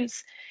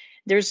points.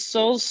 There's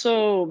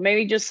also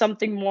maybe just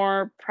something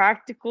more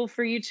practical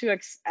for you to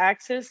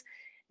access.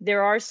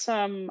 There are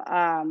some,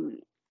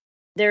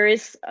 there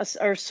is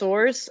a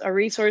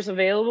resource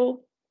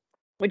available,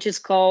 which is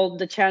called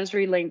the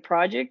Chancery Lane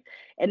Project.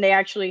 And they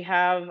actually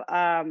have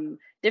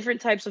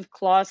different types of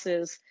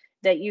clauses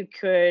that you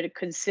could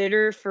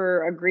consider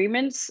for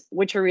agreements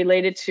which are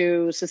related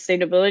to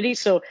sustainability.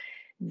 So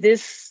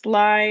this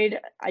slide,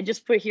 I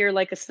just put here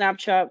like a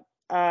snapshot.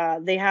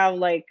 They have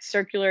like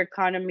circular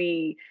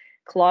economy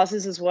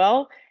clauses as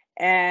well.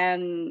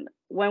 And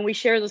when we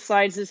share the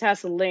slides, this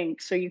has a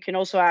link. So you can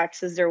also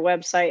access their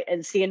website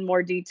and see in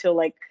more detail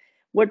like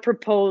what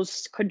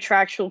proposed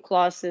contractual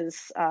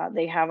clauses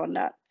they have on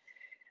that.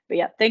 But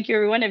yeah, thank you,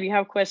 everyone. If you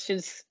have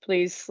questions,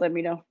 please let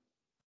me know.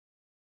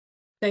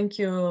 Thank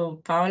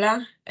you,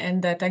 Paola.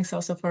 And thanks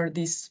also for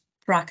this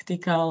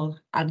practical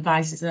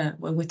advice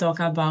when we talk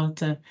about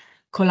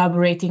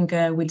collaborating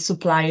with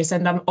suppliers.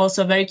 And I'm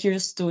also very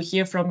curious to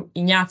hear from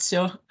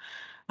Ignacio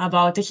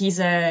about his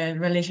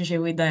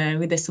relationship with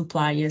the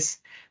suppliers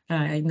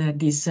in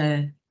this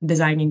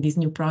designing these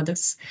new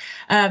products.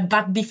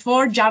 But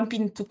before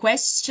jumping to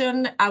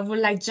question, I would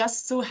like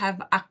just to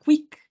have a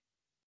quick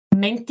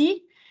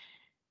Menti.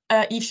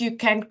 If you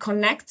can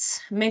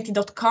connect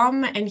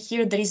menti.com, and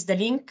here there is the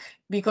link,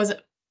 because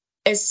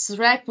as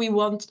WREC, we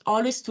want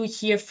always to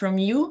hear from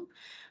you,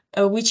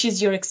 which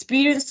is your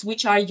experience,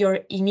 which are your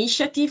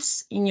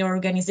initiatives in your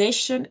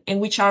organization,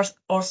 and which are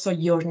also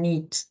your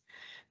needs.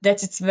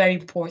 That it's very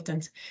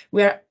important.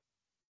 We are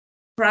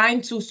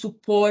trying to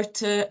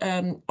support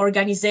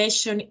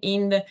organization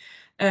in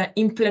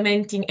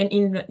implementing and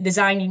in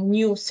designing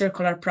new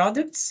circular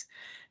products,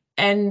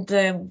 and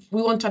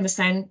we want to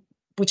understand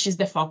which is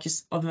the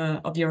focus of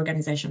the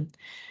organization.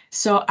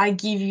 So I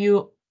give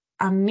you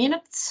a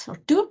minute or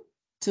two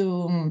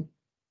to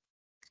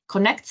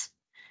connect,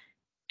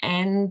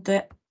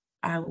 and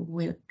I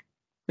will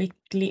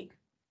quickly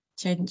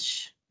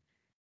change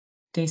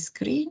the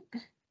screen.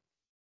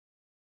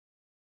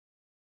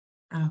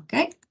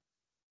 Okay.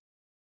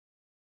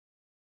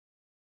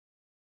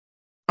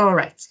 All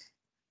right.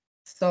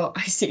 So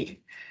I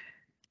see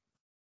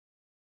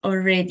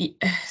already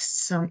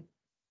some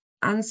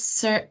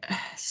answer.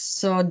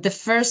 So the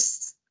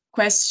first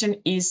question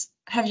is,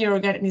 have your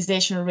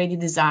organization already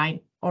designed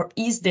or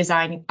is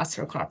designing a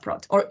circular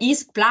product, or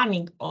is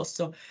planning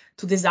also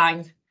to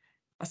design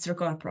a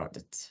circular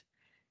product?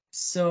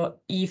 So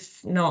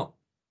if no,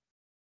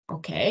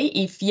 okay.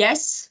 If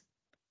yes,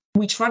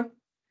 which one?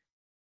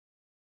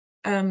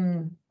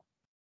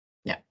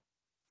 Yeah,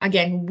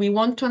 again, we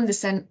want to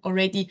understand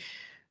already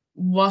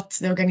what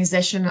the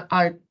organization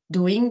are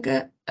doing,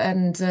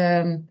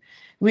 and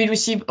we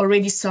received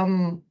already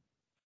some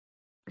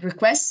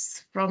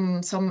requests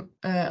from some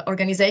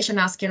organization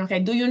asking, okay,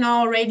 do you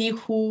know already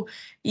who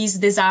is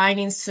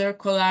designing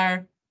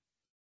circular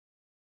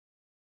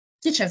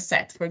kitchen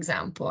set, for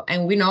example?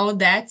 And we know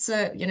that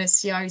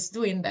CR is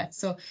doing that,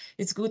 so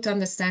it's good to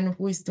understand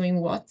who is doing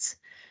what.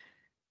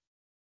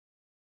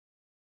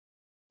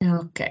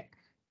 Okay.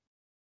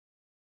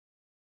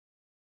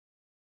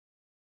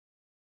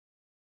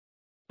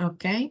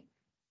 Okay.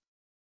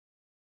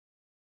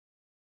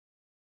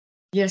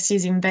 Yes,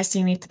 is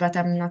investing in it, but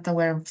I'm not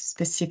aware of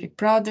specific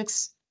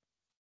products.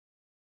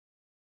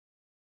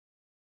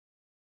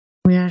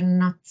 We're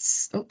not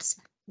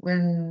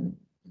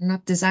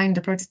designing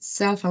the product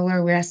itself.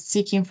 However, we are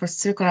seeking for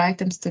circular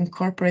items to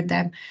incorporate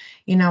them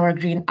in our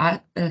green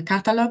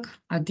catalog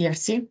at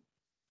WREC.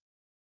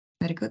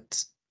 Very good.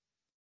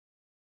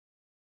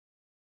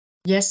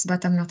 Yes,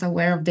 but I'm not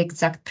aware of the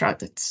exact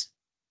products.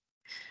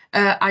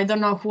 I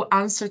don't know who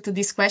answered to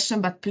this question,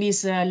 but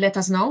please let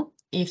us know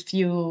if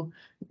you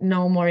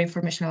know more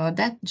information about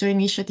that. Joint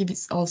initiative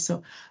is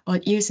also all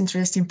ears,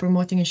 interested in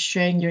promoting and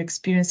sharing your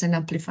experience and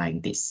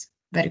amplifying this.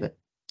 Very good.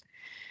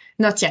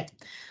 Not yet.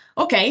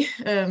 Okay.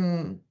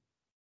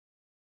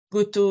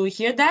 Good to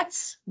hear that,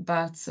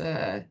 but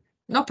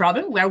no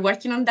problem. We are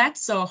working on that.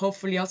 So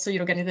hopefully also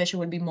your organization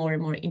will be more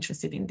and more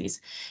interested in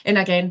this. And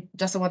again,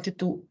 just I wanted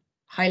to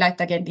highlight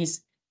again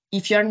this.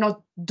 If you're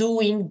not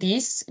doing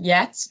this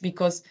yet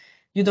because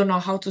you don't know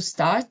how to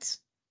start,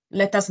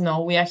 let us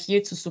know. We are here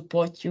to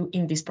support you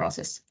in this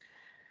process.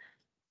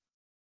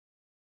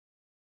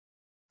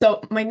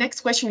 So my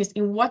next question is,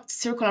 in what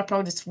circular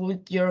products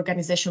would your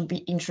organization be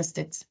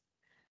interested?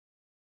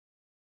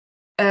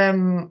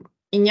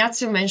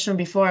 Ignazio mentioned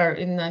before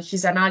in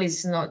his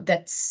analysis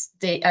that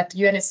they at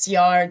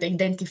UNHCR they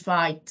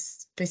identified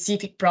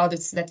specific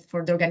products that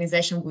for the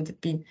organization would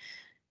be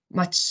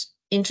much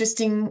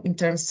interesting in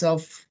terms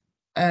of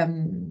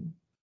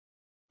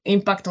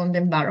impact on the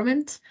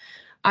environment.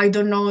 I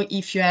don't know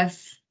if you have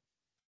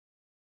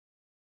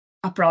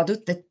a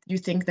product that you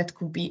think that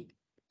could be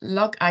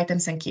log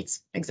items and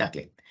kits.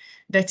 Exactly.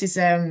 That is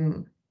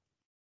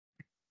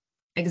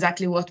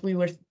exactly what we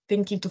were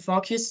thinking to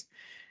focus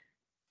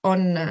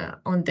on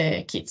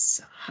the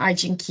kits,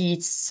 hygiene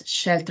kits,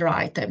 shelter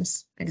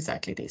items,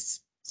 exactly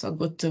this. So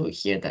good to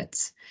hear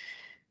that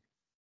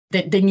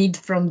the need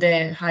from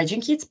the hygiene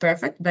kits.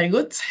 Perfect, very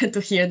good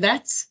to hear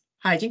that.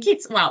 Hygiene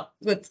kits, wow,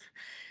 good.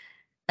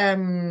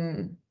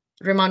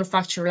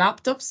 Remanufacture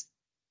laptops,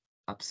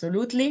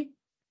 absolutely.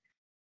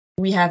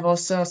 We have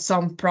also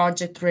some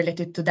project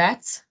related to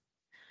that.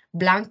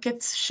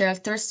 Blankets,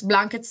 shelters,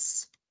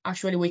 blankets,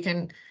 actually we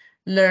can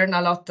learn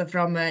a lot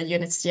from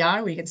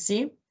UNHCR, we can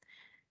see.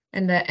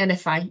 And the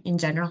NFI in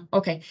general.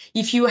 Okay,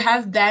 if you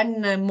have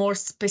then more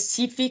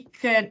specific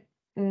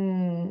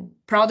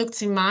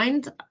products in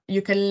mind,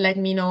 you can let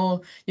me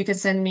know. You can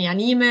send me an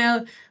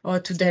email or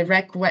to the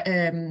WREC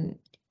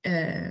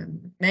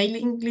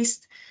mailing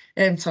list.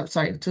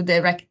 Sorry, to the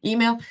WREC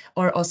email,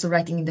 or also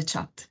writing in the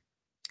chat.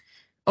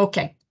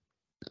 Okay,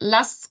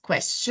 last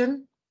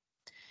question.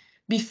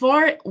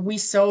 Before we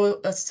saw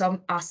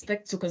some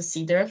aspects to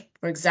consider,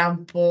 for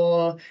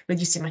example,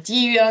 reducing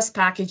materials,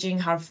 packaging,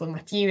 harmful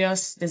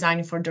materials,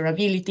 designing for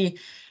durability,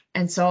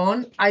 and so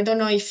on. I don't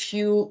know if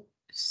you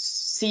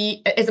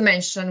see, as I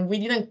mentioned, we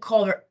didn't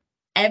cover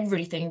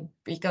everything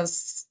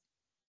because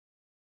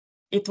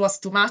it was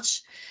too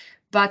much,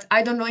 but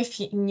I don't know if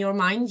in your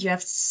mind you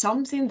have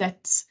something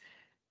that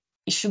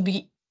it should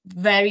be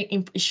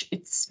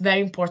it's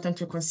very important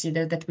to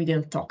consider that we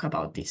didn't talk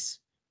about this.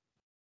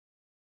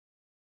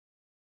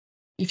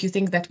 If you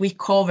think that we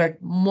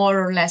covered more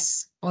or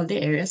less all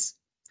the areas,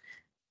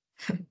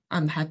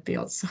 I'm happy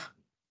also.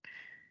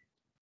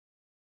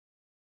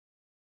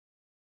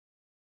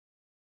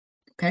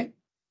 Okay,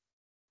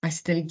 I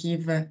still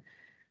give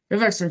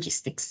reverse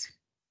logistics.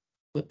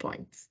 Good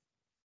point.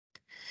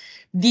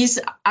 These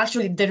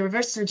actually, the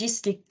reverse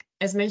logistic,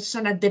 as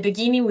mentioned at the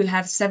beginning, we'll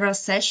have several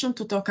sessions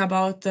to talk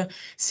about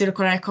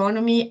circular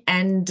economy,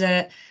 and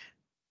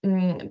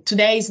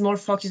today is more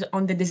focused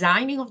on the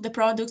designing of the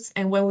products,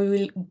 and when we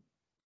will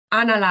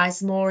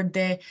analyze more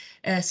the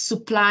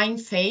supplying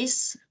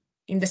phase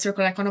in the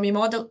circular economy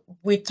model,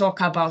 we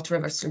talk about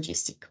reverse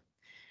logistic.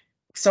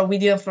 So we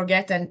didn't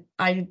forget, and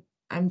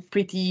I'm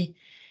pretty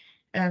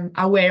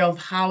aware of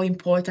how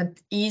important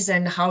it is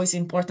and how it's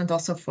important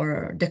also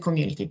for the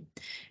community,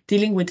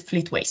 dealing with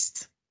fleet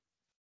waste.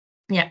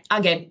 Yeah,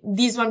 again,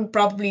 this one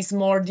probably is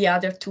more the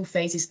other two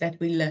phases that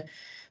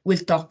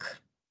we'll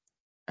talk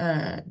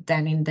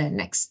then in the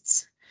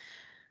next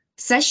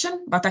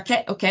session, but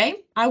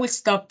okay, I will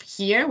stop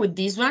here with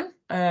this one,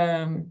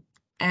 and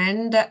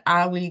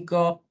I will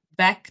go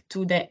back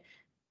to the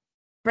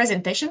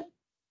presentation.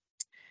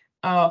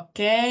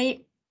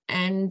 Okay,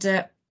 and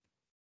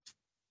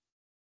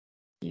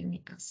give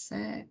me a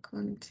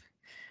second.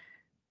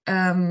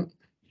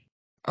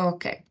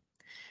 Okay,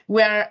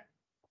 we're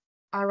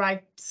all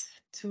right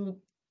to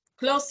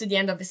close to the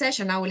end of the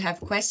session. I will have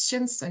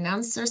questions and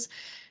answers.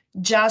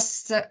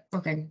 Just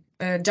okay.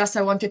 Just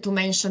I wanted to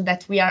mention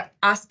that we are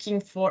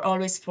asking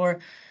always for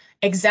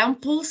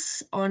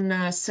examples on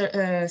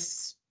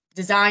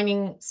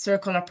designing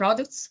circular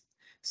products.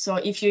 So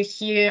if you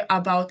hear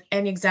about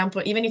any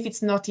example, even if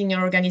it's not in your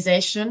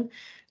organization,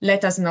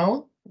 let us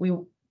know.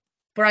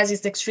 For us,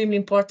 it's extremely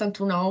important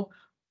to know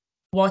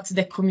what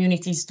the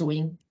community is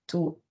doing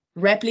to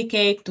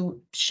replicate,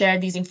 to share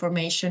this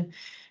information,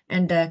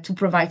 and to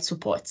provide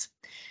support.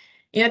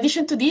 In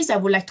addition to this, I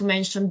would like to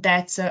mention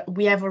that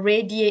we have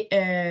already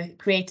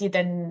created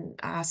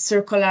a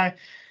circular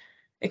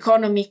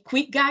economy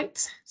quick guide.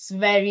 It's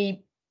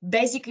very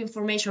basic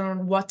information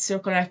on what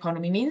circular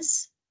economy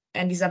means,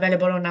 and is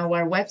available on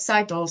our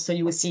website. Also,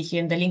 you will see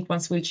here in the link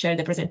once we share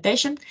the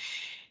presentation.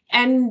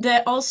 And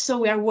also,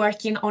 we are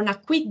working on a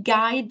quick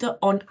guide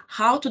on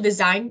how to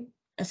design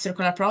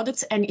circular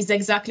products, and is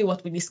exactly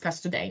what we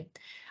discussed today.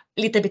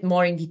 A little bit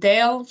more in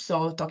detail,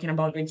 so talking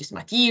about reduced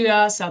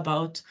materials,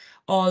 about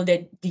all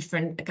the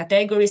different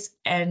categories,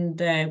 and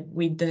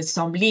with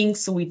some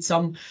links, with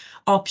some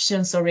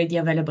options already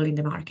available in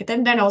the market.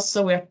 And then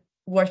also we're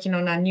working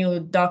on a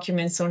new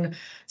documents on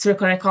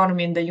circular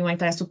economy in the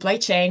humanitarian supply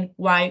chain,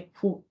 why,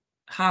 who,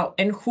 how,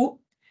 and who.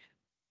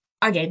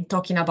 Again,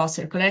 talking about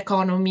circular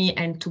economy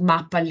and to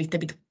map a little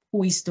bit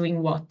who is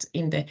doing what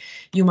in the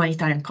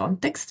humanitarian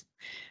context.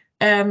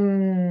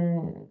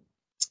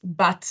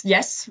 But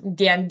yes, in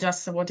the end,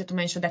 just wanted to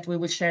mention that we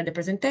will share the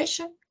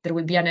presentation. There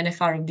will be an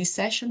NFR of this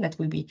session that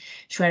will be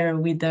shared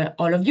with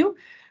all of you.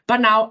 But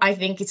now I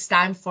think it's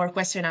time for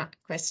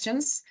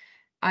questions.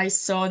 I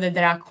saw that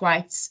there are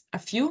quite a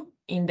few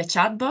in the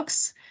chat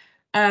box.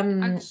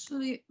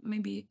 Actually,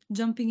 maybe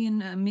jumping in,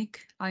 Mick,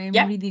 I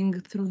am reading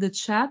through the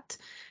chat.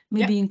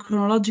 Maybe in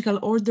chronological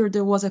order,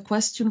 there was a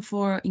question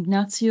for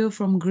Ignazio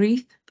from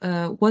Greece.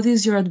 What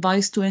is your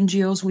advice to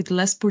NGOs with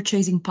less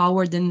purchasing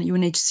power than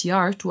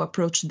UNHCR to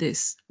approach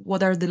this?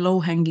 What are the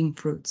low-hanging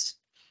fruits?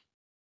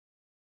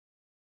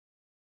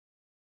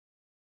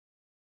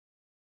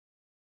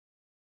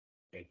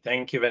 Okay,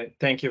 thank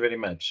you very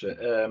much.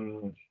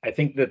 I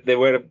think that there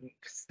were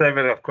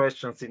several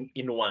questions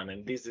in one,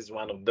 and this is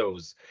one of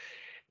those.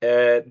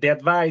 The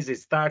advice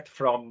is start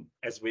from,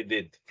 as we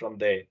did, from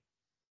the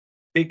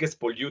biggest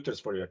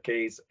polluters for your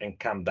case and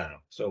come down.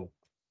 So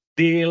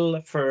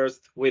deal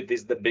first with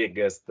this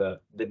the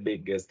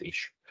biggest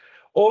issue.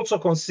 Also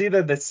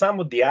consider that some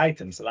of the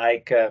items,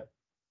 like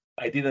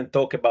I didn't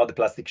talk about the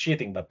plastic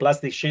sheeting, but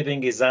plastic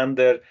sheeting is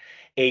under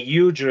a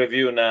huge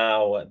review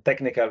now,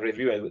 technical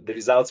review. The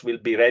results will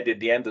be ready at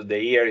the end of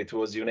the year. It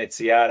was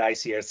UNHCR,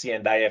 ICRC,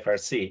 and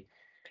IFRC.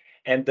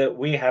 And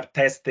we have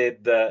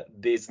tested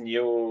these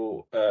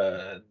new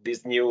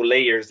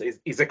layers.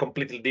 Is a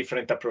completely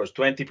different approach.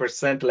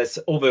 20% less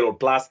overall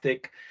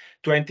plastic,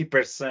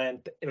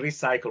 20%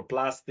 recycled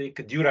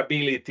plastic,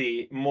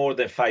 durability more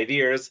than 5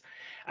 years.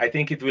 I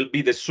think it will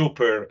be the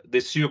super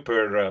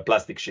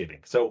plastic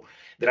sheeting. So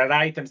there are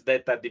items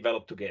that are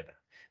developed together.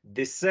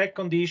 The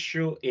second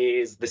issue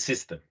is the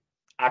system,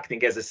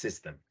 acting as a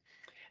system.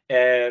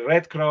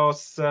 Red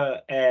Cross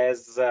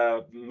has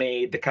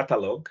made the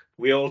catalog.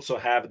 We also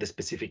have the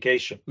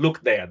specification.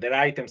 Look there, their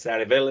items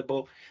are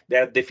available.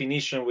 Their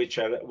definition, which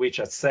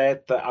are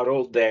set, are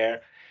all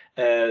there.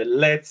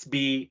 Let's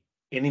be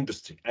an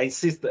industry. I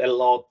insist a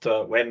lot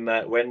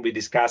when we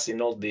discuss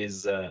in all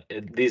these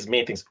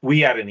meetings.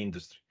 We are an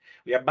industry.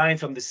 We are buying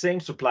from the same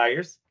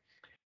suppliers,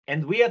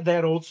 and we are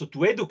there also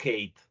to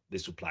educate the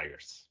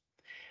suppliers.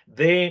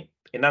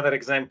 Another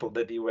example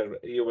that you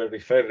were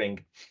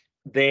referring,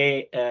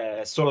 the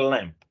solar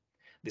lamp.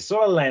 The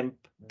solar lamp,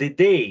 the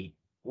day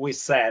we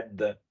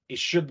said it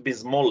should be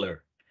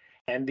smaller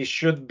and it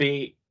should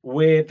be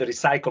with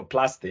recycled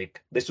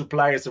plastic, the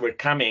suppliers were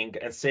coming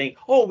and saying,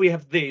 oh, we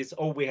have this,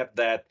 oh, we have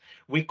that,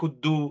 we could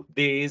do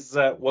this,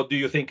 what do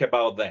you think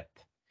about that?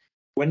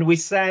 When we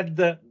said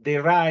the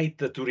right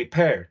to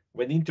repair,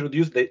 when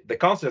introduced the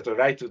concept of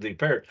right to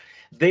repair,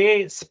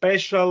 the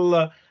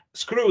special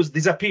screws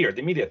disappeared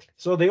immediately.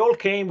 So they all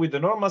came with the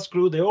normal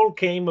screw. They all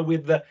came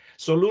with the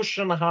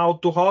solution how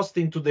to host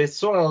into the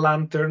solar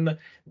lantern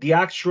the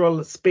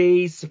actual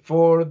space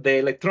for the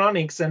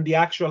electronics and the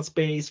actual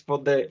space for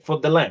the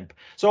lamp.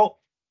 So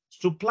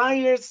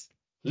suppliers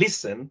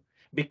listen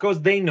because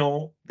they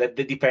know that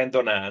they depend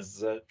on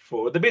us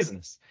for the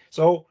business.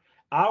 So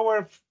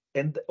our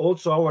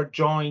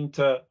joint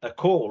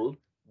call,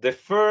 the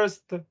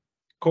first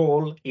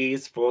call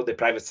is for the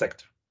private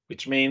sector,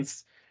 which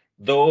means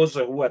those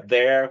who are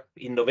there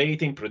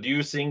innovating,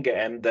 producing,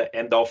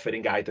 and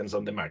offering items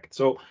on the market.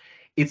 So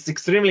it's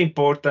extremely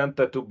important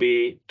to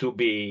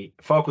be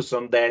focused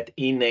on that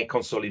in a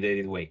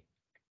consolidated way.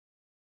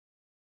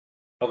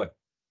 Over.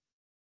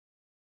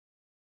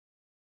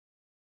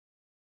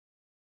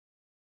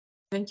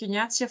 Thank you,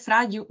 Ignazio.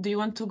 Fra, do you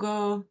want to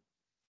go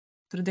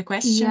through the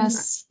questions?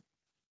 Yes.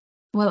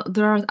 Well,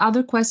 there are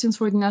other questions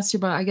for Ignazio,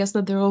 but I guess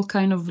that they're all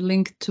kind of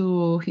linked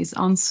to his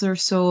answer.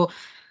 So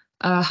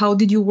how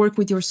did you work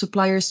with your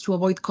suppliers to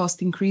avoid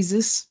cost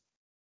increases?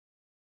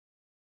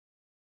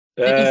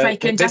 If I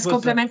can just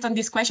complement on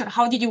this question,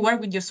 how did you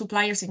work with your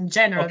suppliers in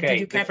general? Okay, did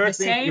you keep the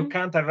same?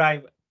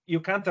 You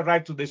can't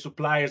arrive to the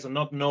suppliers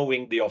not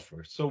knowing the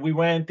offer. So we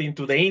went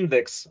into the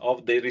index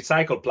of the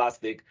recycled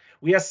plastic.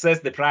 We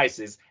assessed the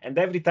prices, and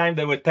every time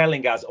they were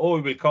telling us, oh,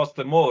 it will cost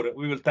more,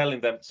 we were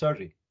telling them,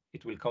 sorry,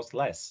 it will cost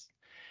less.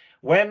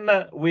 When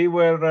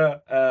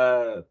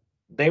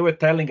they were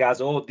telling us,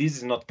 oh, this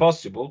is not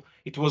possible,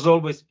 it was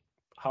always,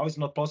 how is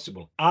not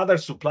possible? Other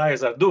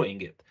suppliers are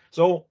doing it.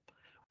 So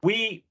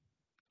we,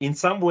 in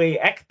some way,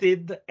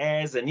 acted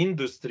as an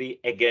industry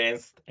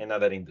against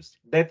another industry.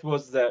 That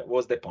was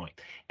the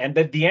point. And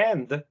at the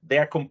end, they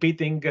are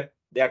competing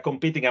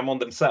among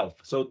themselves.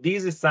 So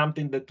this is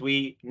something that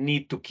we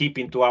need to keep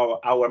into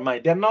our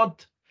mind. They're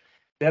not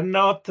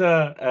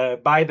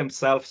by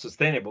themselves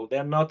sustainable.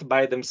 They're not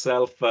by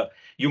themselves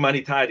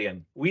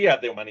humanitarian. We are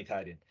the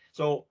humanitarian.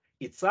 So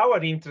it's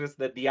our interest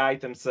that the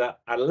items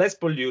are less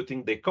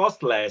polluting, they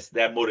cost less,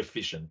 they're more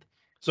efficient.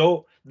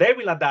 So they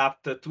will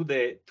adapt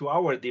to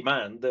our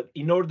demand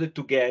in order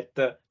to get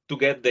the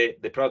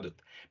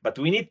product. But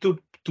we need to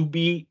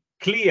be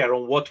clear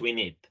on what we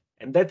need,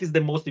 and that is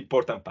the most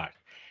important part.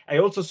 I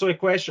also saw a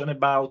question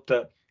about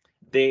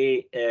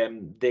the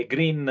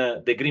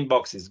green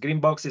boxes.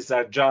 Green boxes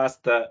are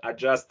just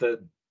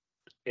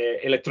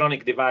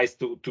electronic device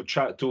to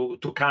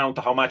count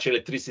how much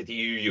electricity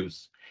you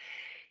use.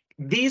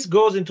 This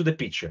goes into the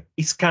picture.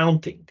 It's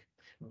counting,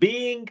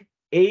 being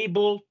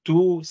able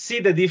to see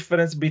the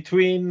difference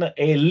between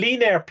a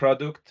linear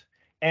product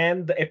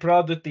and a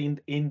product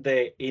in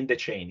the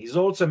chain. Is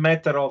also a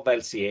matter of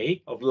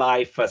LCA, of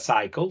life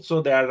cycle.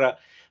 So they are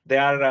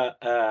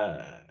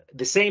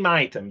the same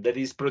item that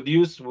is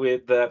produced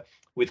with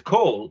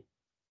coal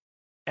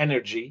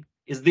energy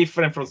is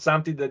different from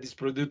something that is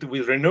produced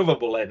with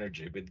renewable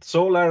energy, with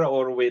solar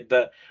or with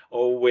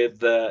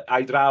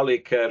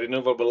hydraulic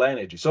renewable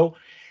energy. So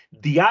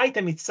the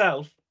item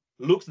itself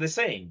looks the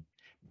same,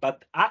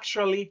 but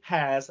actually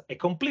has a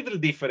completely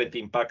different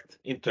impact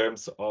in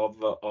terms of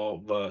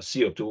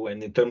CO2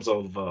 and in terms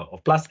of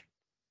plastic.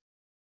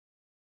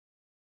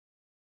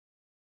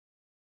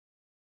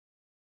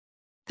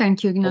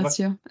 Thank you,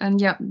 Ignazio.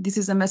 And yeah, this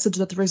is a message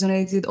that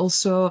resonated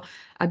also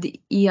at the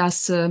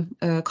EAS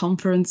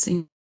conference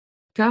in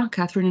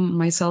Catherine and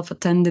myself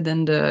attended,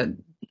 and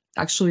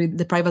actually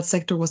the private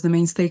sector was the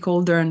main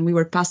stakeholder, and we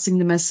were passing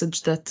the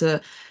message that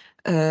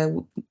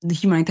the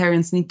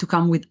humanitarians need to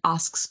come with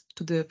asks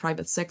to the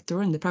private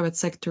sector, and the private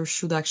sector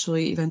should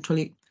actually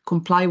eventually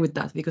comply with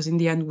that, because in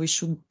the end we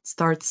should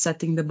start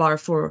setting the bar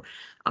for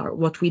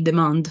what we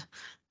demand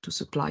to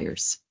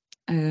suppliers.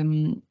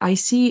 I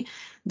see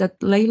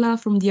that Leila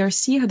from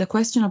DRC had a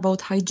question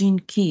about hygiene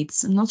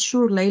kits. I'm not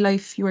sure, Leila,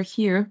 if you are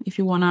here, if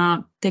you want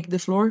to take the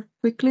floor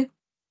quickly.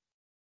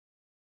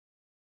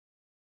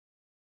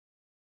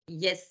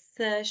 Yes,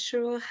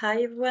 sure.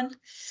 Hi, everyone.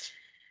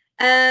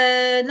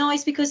 No,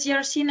 it's because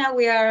DRC now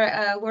we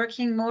are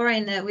working more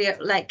in, we are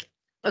like,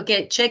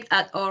 okay, checked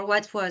at our,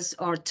 what was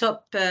our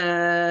top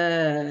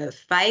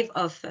 5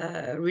 of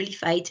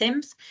relief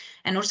items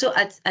and also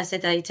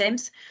asset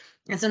items.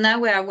 And so now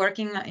we are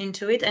working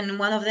into it. And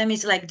one of them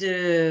is like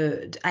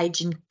the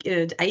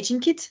hygiene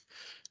kit.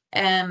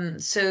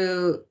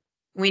 So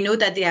we know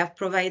that they have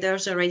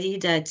providers already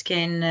that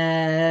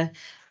can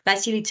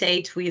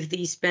facilitate with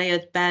these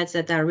period pads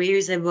that are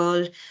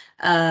reusable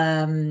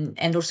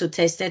and also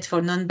tested for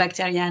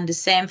non-bacteria, and the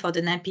same for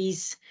the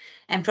nappies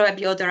and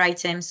probably other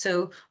items.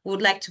 So we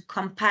would like to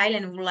compile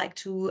and we would like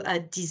to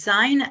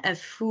design a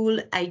full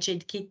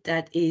hygiene kit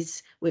that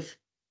is with,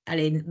 I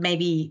mean,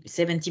 maybe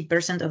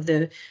 70% of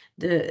the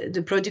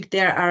product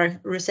there are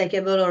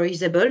recyclable or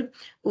reusable,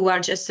 who are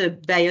just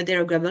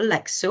biodegradable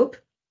like soap.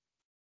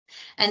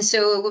 And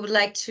so I would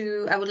like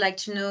to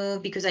know,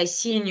 because I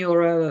see in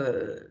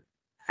your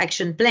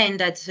action plan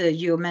that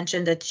you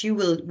mentioned that you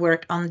will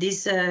work on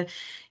this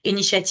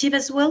initiative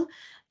as well.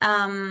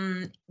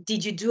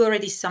 Did you do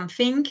already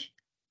something?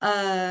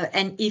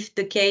 And if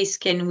the case,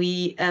 can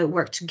we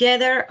work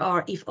together,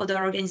 or if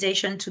other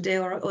organizations today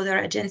or other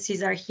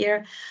agencies are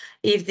here,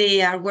 if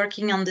they are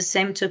working on the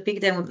same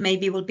topic, then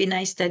maybe it would be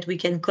nice that we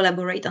can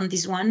collaborate on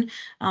this one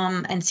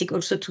and seek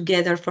also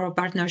together for a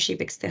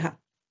partnership, etc.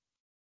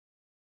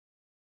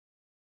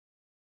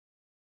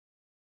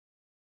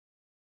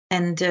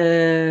 And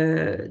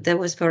that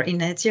was for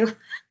Ignazio.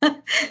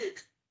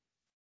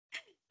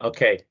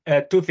 Okay,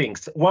 2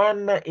 things.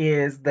 One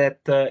is that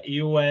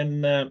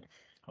UN,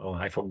 oh,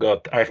 I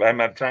forgot.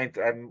 I'm trying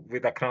to, I'm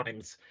with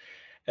acronyms.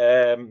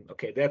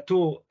 Okay, there are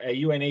 2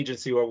 UN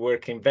agencies who are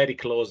working very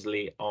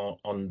closely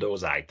on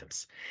those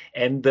items.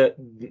 And a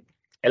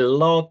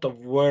lot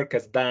of work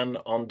is done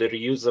on the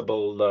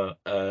reusable,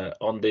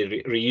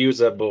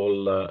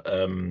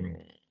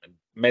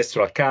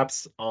 menstrual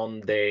cups, on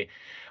the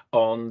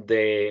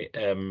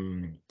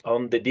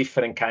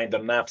different kind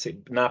of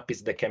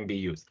nappies that can be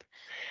used.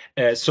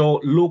 So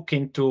look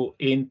into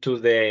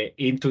the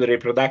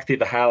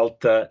reproductive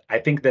health. I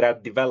think there are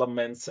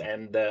developments,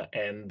 and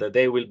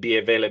they will be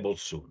available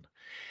soon.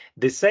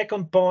 The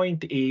second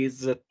point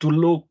is to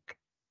look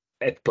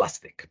at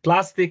plastic.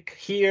 Plastic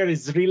here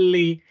is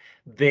really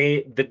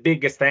the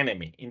biggest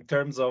enemy in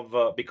terms of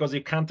because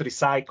you can't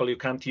recycle, you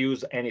can't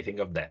use anything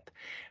of that.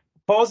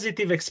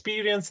 Positive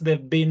experience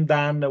they've been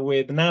done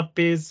with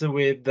nappies,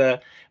 with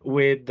a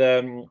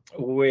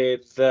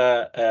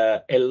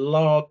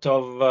lot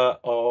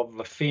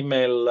of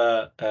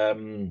female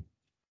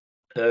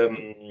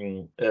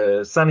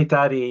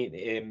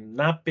sanitary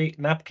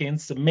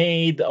napkins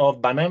made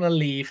of banana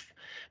leaf,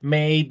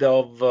 made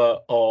of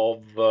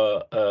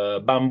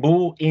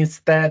bamboo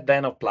instead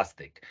than of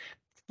plastic.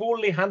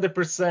 Fully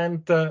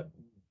 100%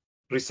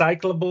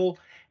 recyclable,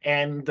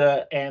 and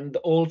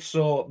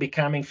also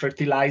becoming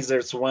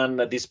fertilizers when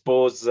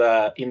disposed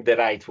in the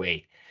right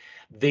way.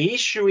 The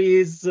issue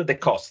is the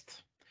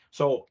cost.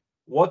 So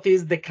what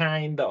is the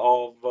kind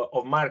of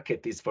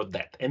market is for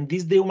that? And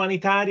is the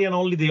humanitarian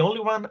only the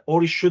only one,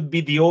 or it should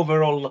be the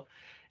overall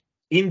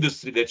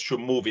industry that should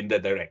move in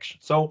that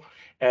direction? So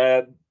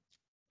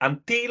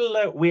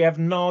until we have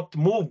not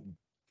moved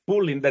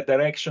full in that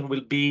direction,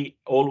 will be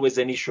always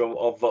an issue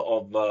of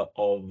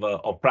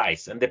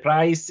price, and the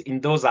price in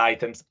those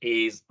items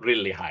is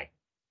really high.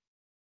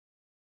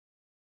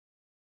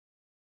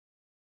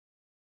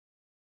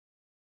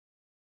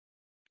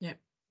 Yeah,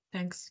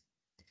 thanks.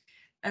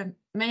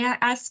 May I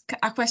ask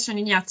a question,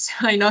 Ignazio?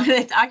 I know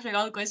that actually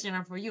all questions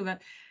are for you,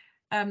 but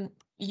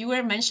you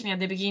were mentioning at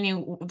the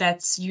beginning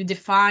that you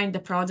defined the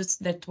products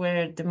that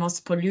were the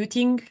most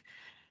polluting.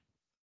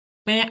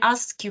 May I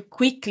ask you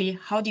quickly,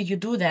 how did you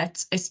do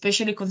that?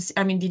 Especially,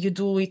 I mean, did you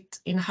do it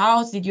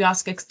in-house? Did you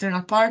ask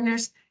external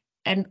partners?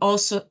 And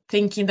also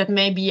thinking that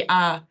maybe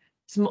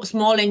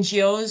small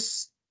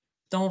NGOs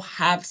don't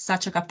have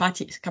such a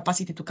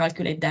capacity to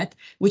calculate that.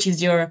 Which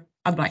is your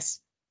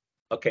advice?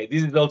 Okay,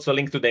 this is also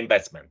linked to the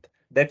investment.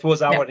 That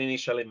was our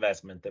initial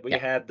investment. We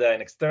had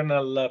an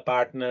external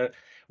partner.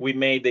 We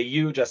made a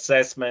huge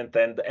assessment,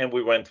 and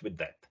we went with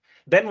that.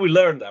 Then we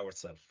learned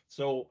ourselves.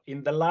 So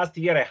in the last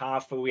year and a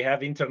half, we have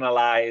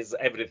internalized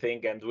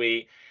everything, and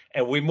we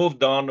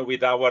moved on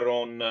with our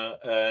own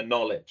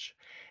knowledge.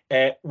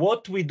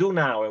 What we do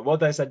now, and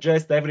what I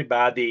suggest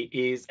everybody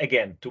is,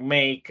 again, to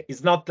make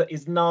is not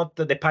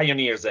the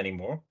pioneers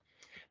anymore.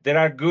 There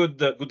are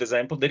good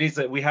examples.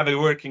 We have a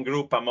working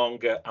group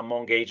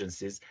among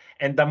agencies,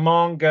 and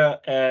among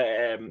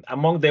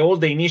all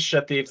the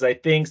initiatives, I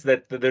think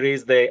that there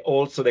is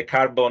also the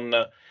carbon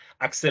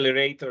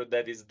accelerator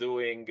that is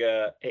doing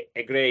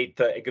a great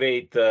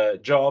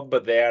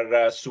job. They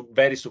are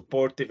very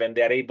supportive, and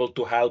they are able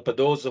to help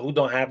those who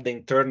don't have the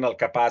internal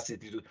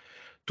capacity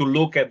to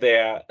look at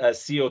their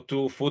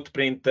CO2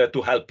 footprint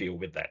to help you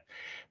with that.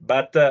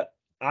 But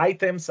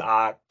items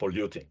are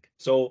polluting.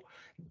 So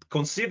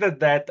consider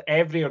that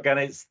every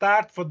organization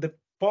start from the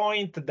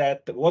point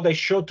that what I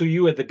showed to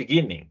you at the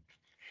beginning,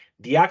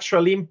 the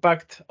actual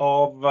impact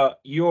of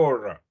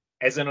your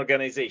as an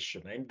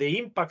organization and the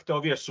impact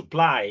of your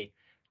supply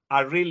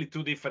are really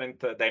two different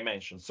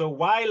dimensions. So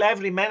while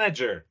every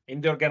manager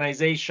in the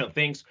organization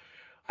thinks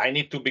I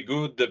need to be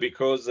good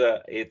because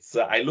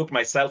I look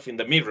myself in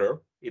the mirror,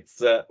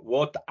 it's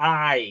what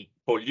I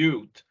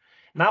pollute.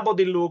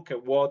 Nobody look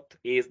at what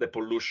is the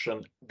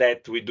pollution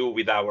that we do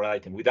with our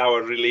item, with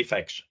our relief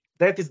action.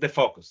 That is the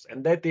focus,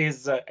 and that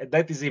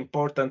is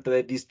important.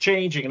 That this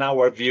change in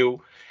our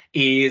view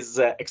is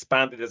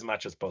expanded as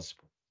much as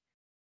possible.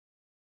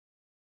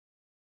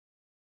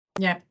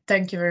 Yeah,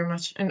 thank you very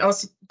much. And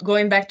also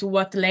going back to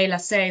what Leila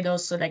said,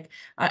 also like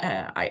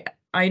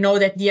I know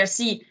that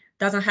DRC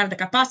doesn't have the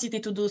capacity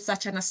to do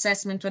such an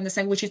assessment to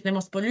understand which is the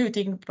most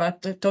polluting,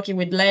 but talking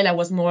with Leila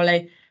was more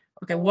like,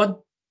 okay,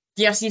 what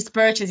DRC is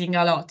purchasing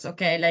a lot,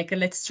 okay, like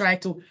let's try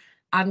to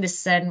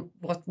understand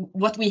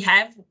what we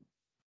have,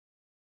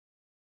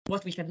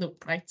 what we can do,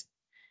 right?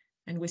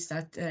 And we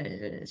start.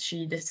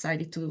 She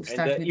decided to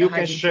start with you the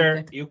can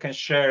share. You can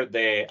share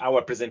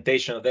our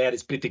presentation. There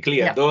is pretty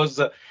clear.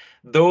 Yeah.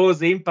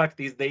 Those impact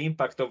is the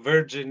impact of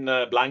virgin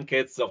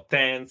blankets, of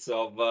tents,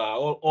 of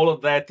all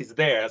of that is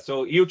there.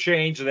 So you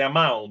change the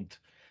amount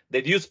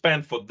that you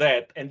spend for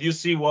that, and you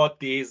see what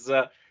is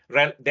the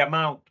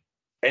amount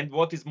and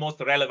what is most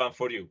relevant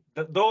for you.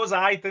 Those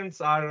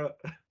items are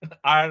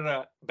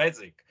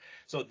basic.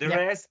 So the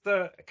rest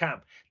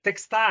come.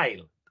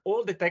 Textile.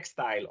 All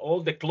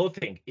the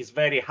clothing is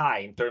very high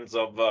in terms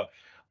of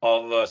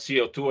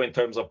CO2, in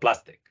terms of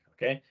plastic.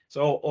 Okay,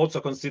 so also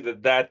consider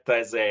that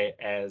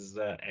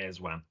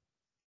as one.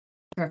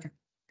 Perfect.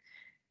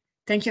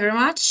 Thank you very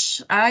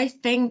much. I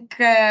think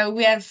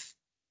we have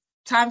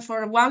time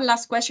for one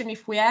last question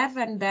if we have,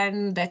 and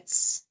then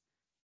that's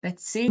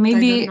it.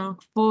 Maybe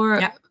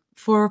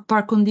for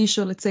par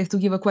condicio, let's say to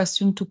give a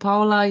question to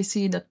Paola. I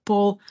see that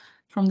Paul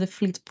from the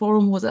Fleet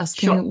Forum was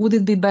asking, would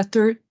it be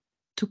better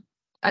to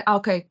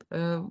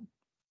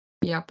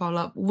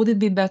Paola, would it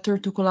be better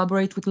to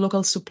collaborate with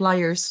local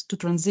suppliers to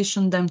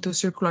transition them to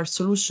circular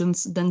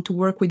solutions than to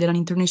work with an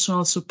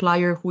international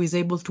supplier who is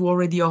able to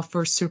already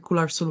offer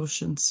circular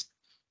solutions?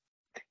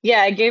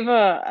 Yeah,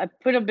 I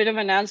put a bit of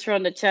an answer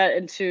on the chat,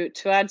 and to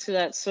add to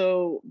that.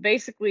 So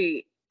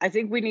basically, I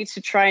think we need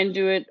to try and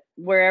do it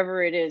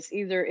wherever it is,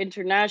 either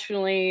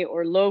internationally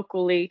or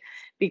locally,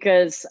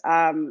 because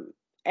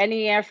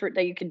any effort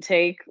that you can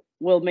take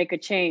will make a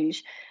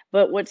change.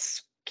 But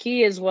what's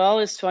key as well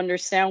is to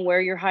understand where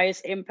your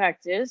highest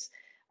impact is,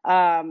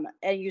 and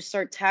you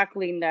start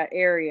tackling that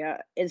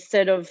area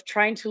instead of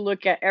trying to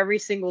look at every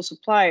single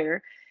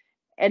supplier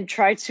and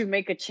try to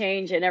make a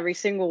change in every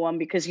single one,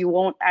 because you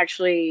won't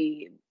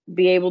actually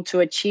be able to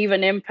achieve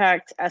an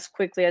impact as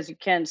quickly as you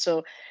can.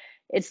 So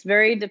it's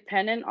very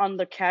dependent on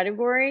the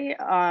category,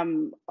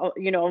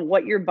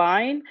 what you're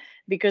buying,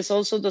 because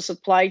also the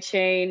supply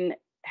chain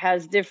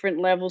has different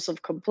levels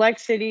of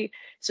complexity.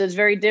 So it's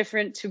very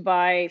different to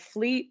buy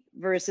fleet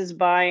versus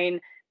buying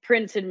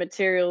printed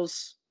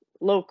materials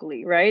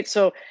locally, right?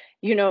 So,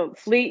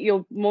 fleet,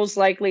 you'll most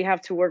likely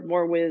have to work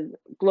more with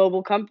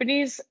global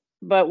companies,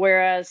 but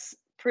whereas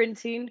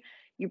printing,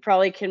 you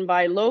probably can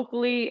buy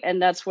locally, and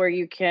that's where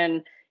you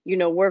can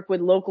work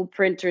with local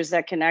printers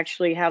that can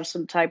actually have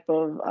some type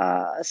of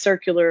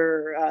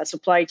circular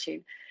supply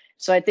chain.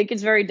 So I think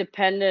it's very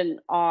dependent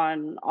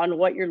on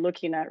what you're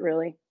looking at,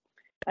 really.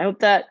 I hope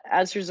that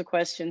answers the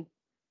question.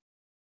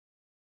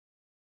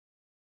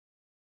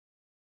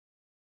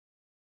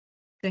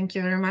 Thank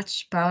you very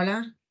much,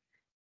 Paola.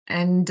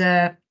 And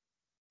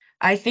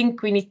I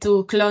think we need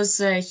to close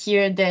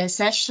here the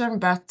session,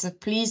 but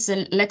please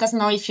let us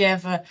know if you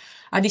have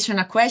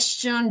additional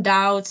questions,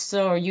 doubts,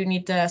 or you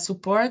need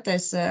support.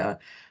 As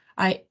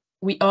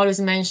we always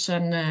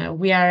mention,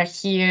 we are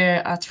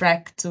here at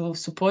WREC to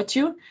support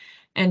you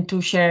and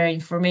to share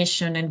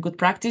information and good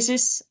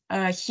practices.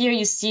 Here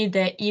you see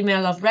the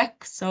email of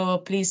WREC, so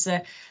please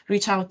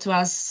reach out to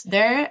us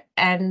there.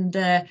 And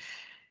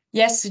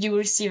yes, you will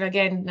receive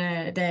again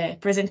the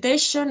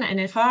presentation,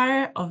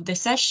 NFR of the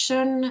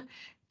session,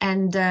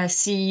 and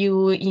see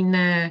you in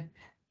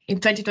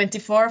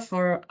 2024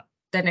 for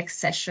the next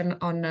session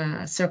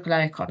on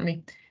circular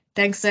economy.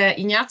 Thanks,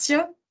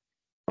 Ignazio,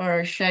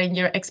 for sharing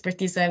your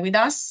expertise with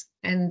us,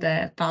 and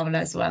Paola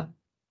as well.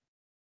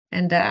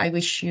 And I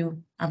wish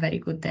you a very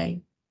good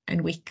day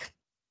and week.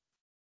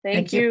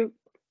 Thank you.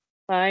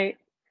 Bye.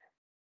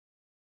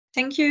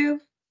 Thank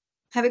you.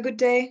 Have a good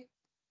day.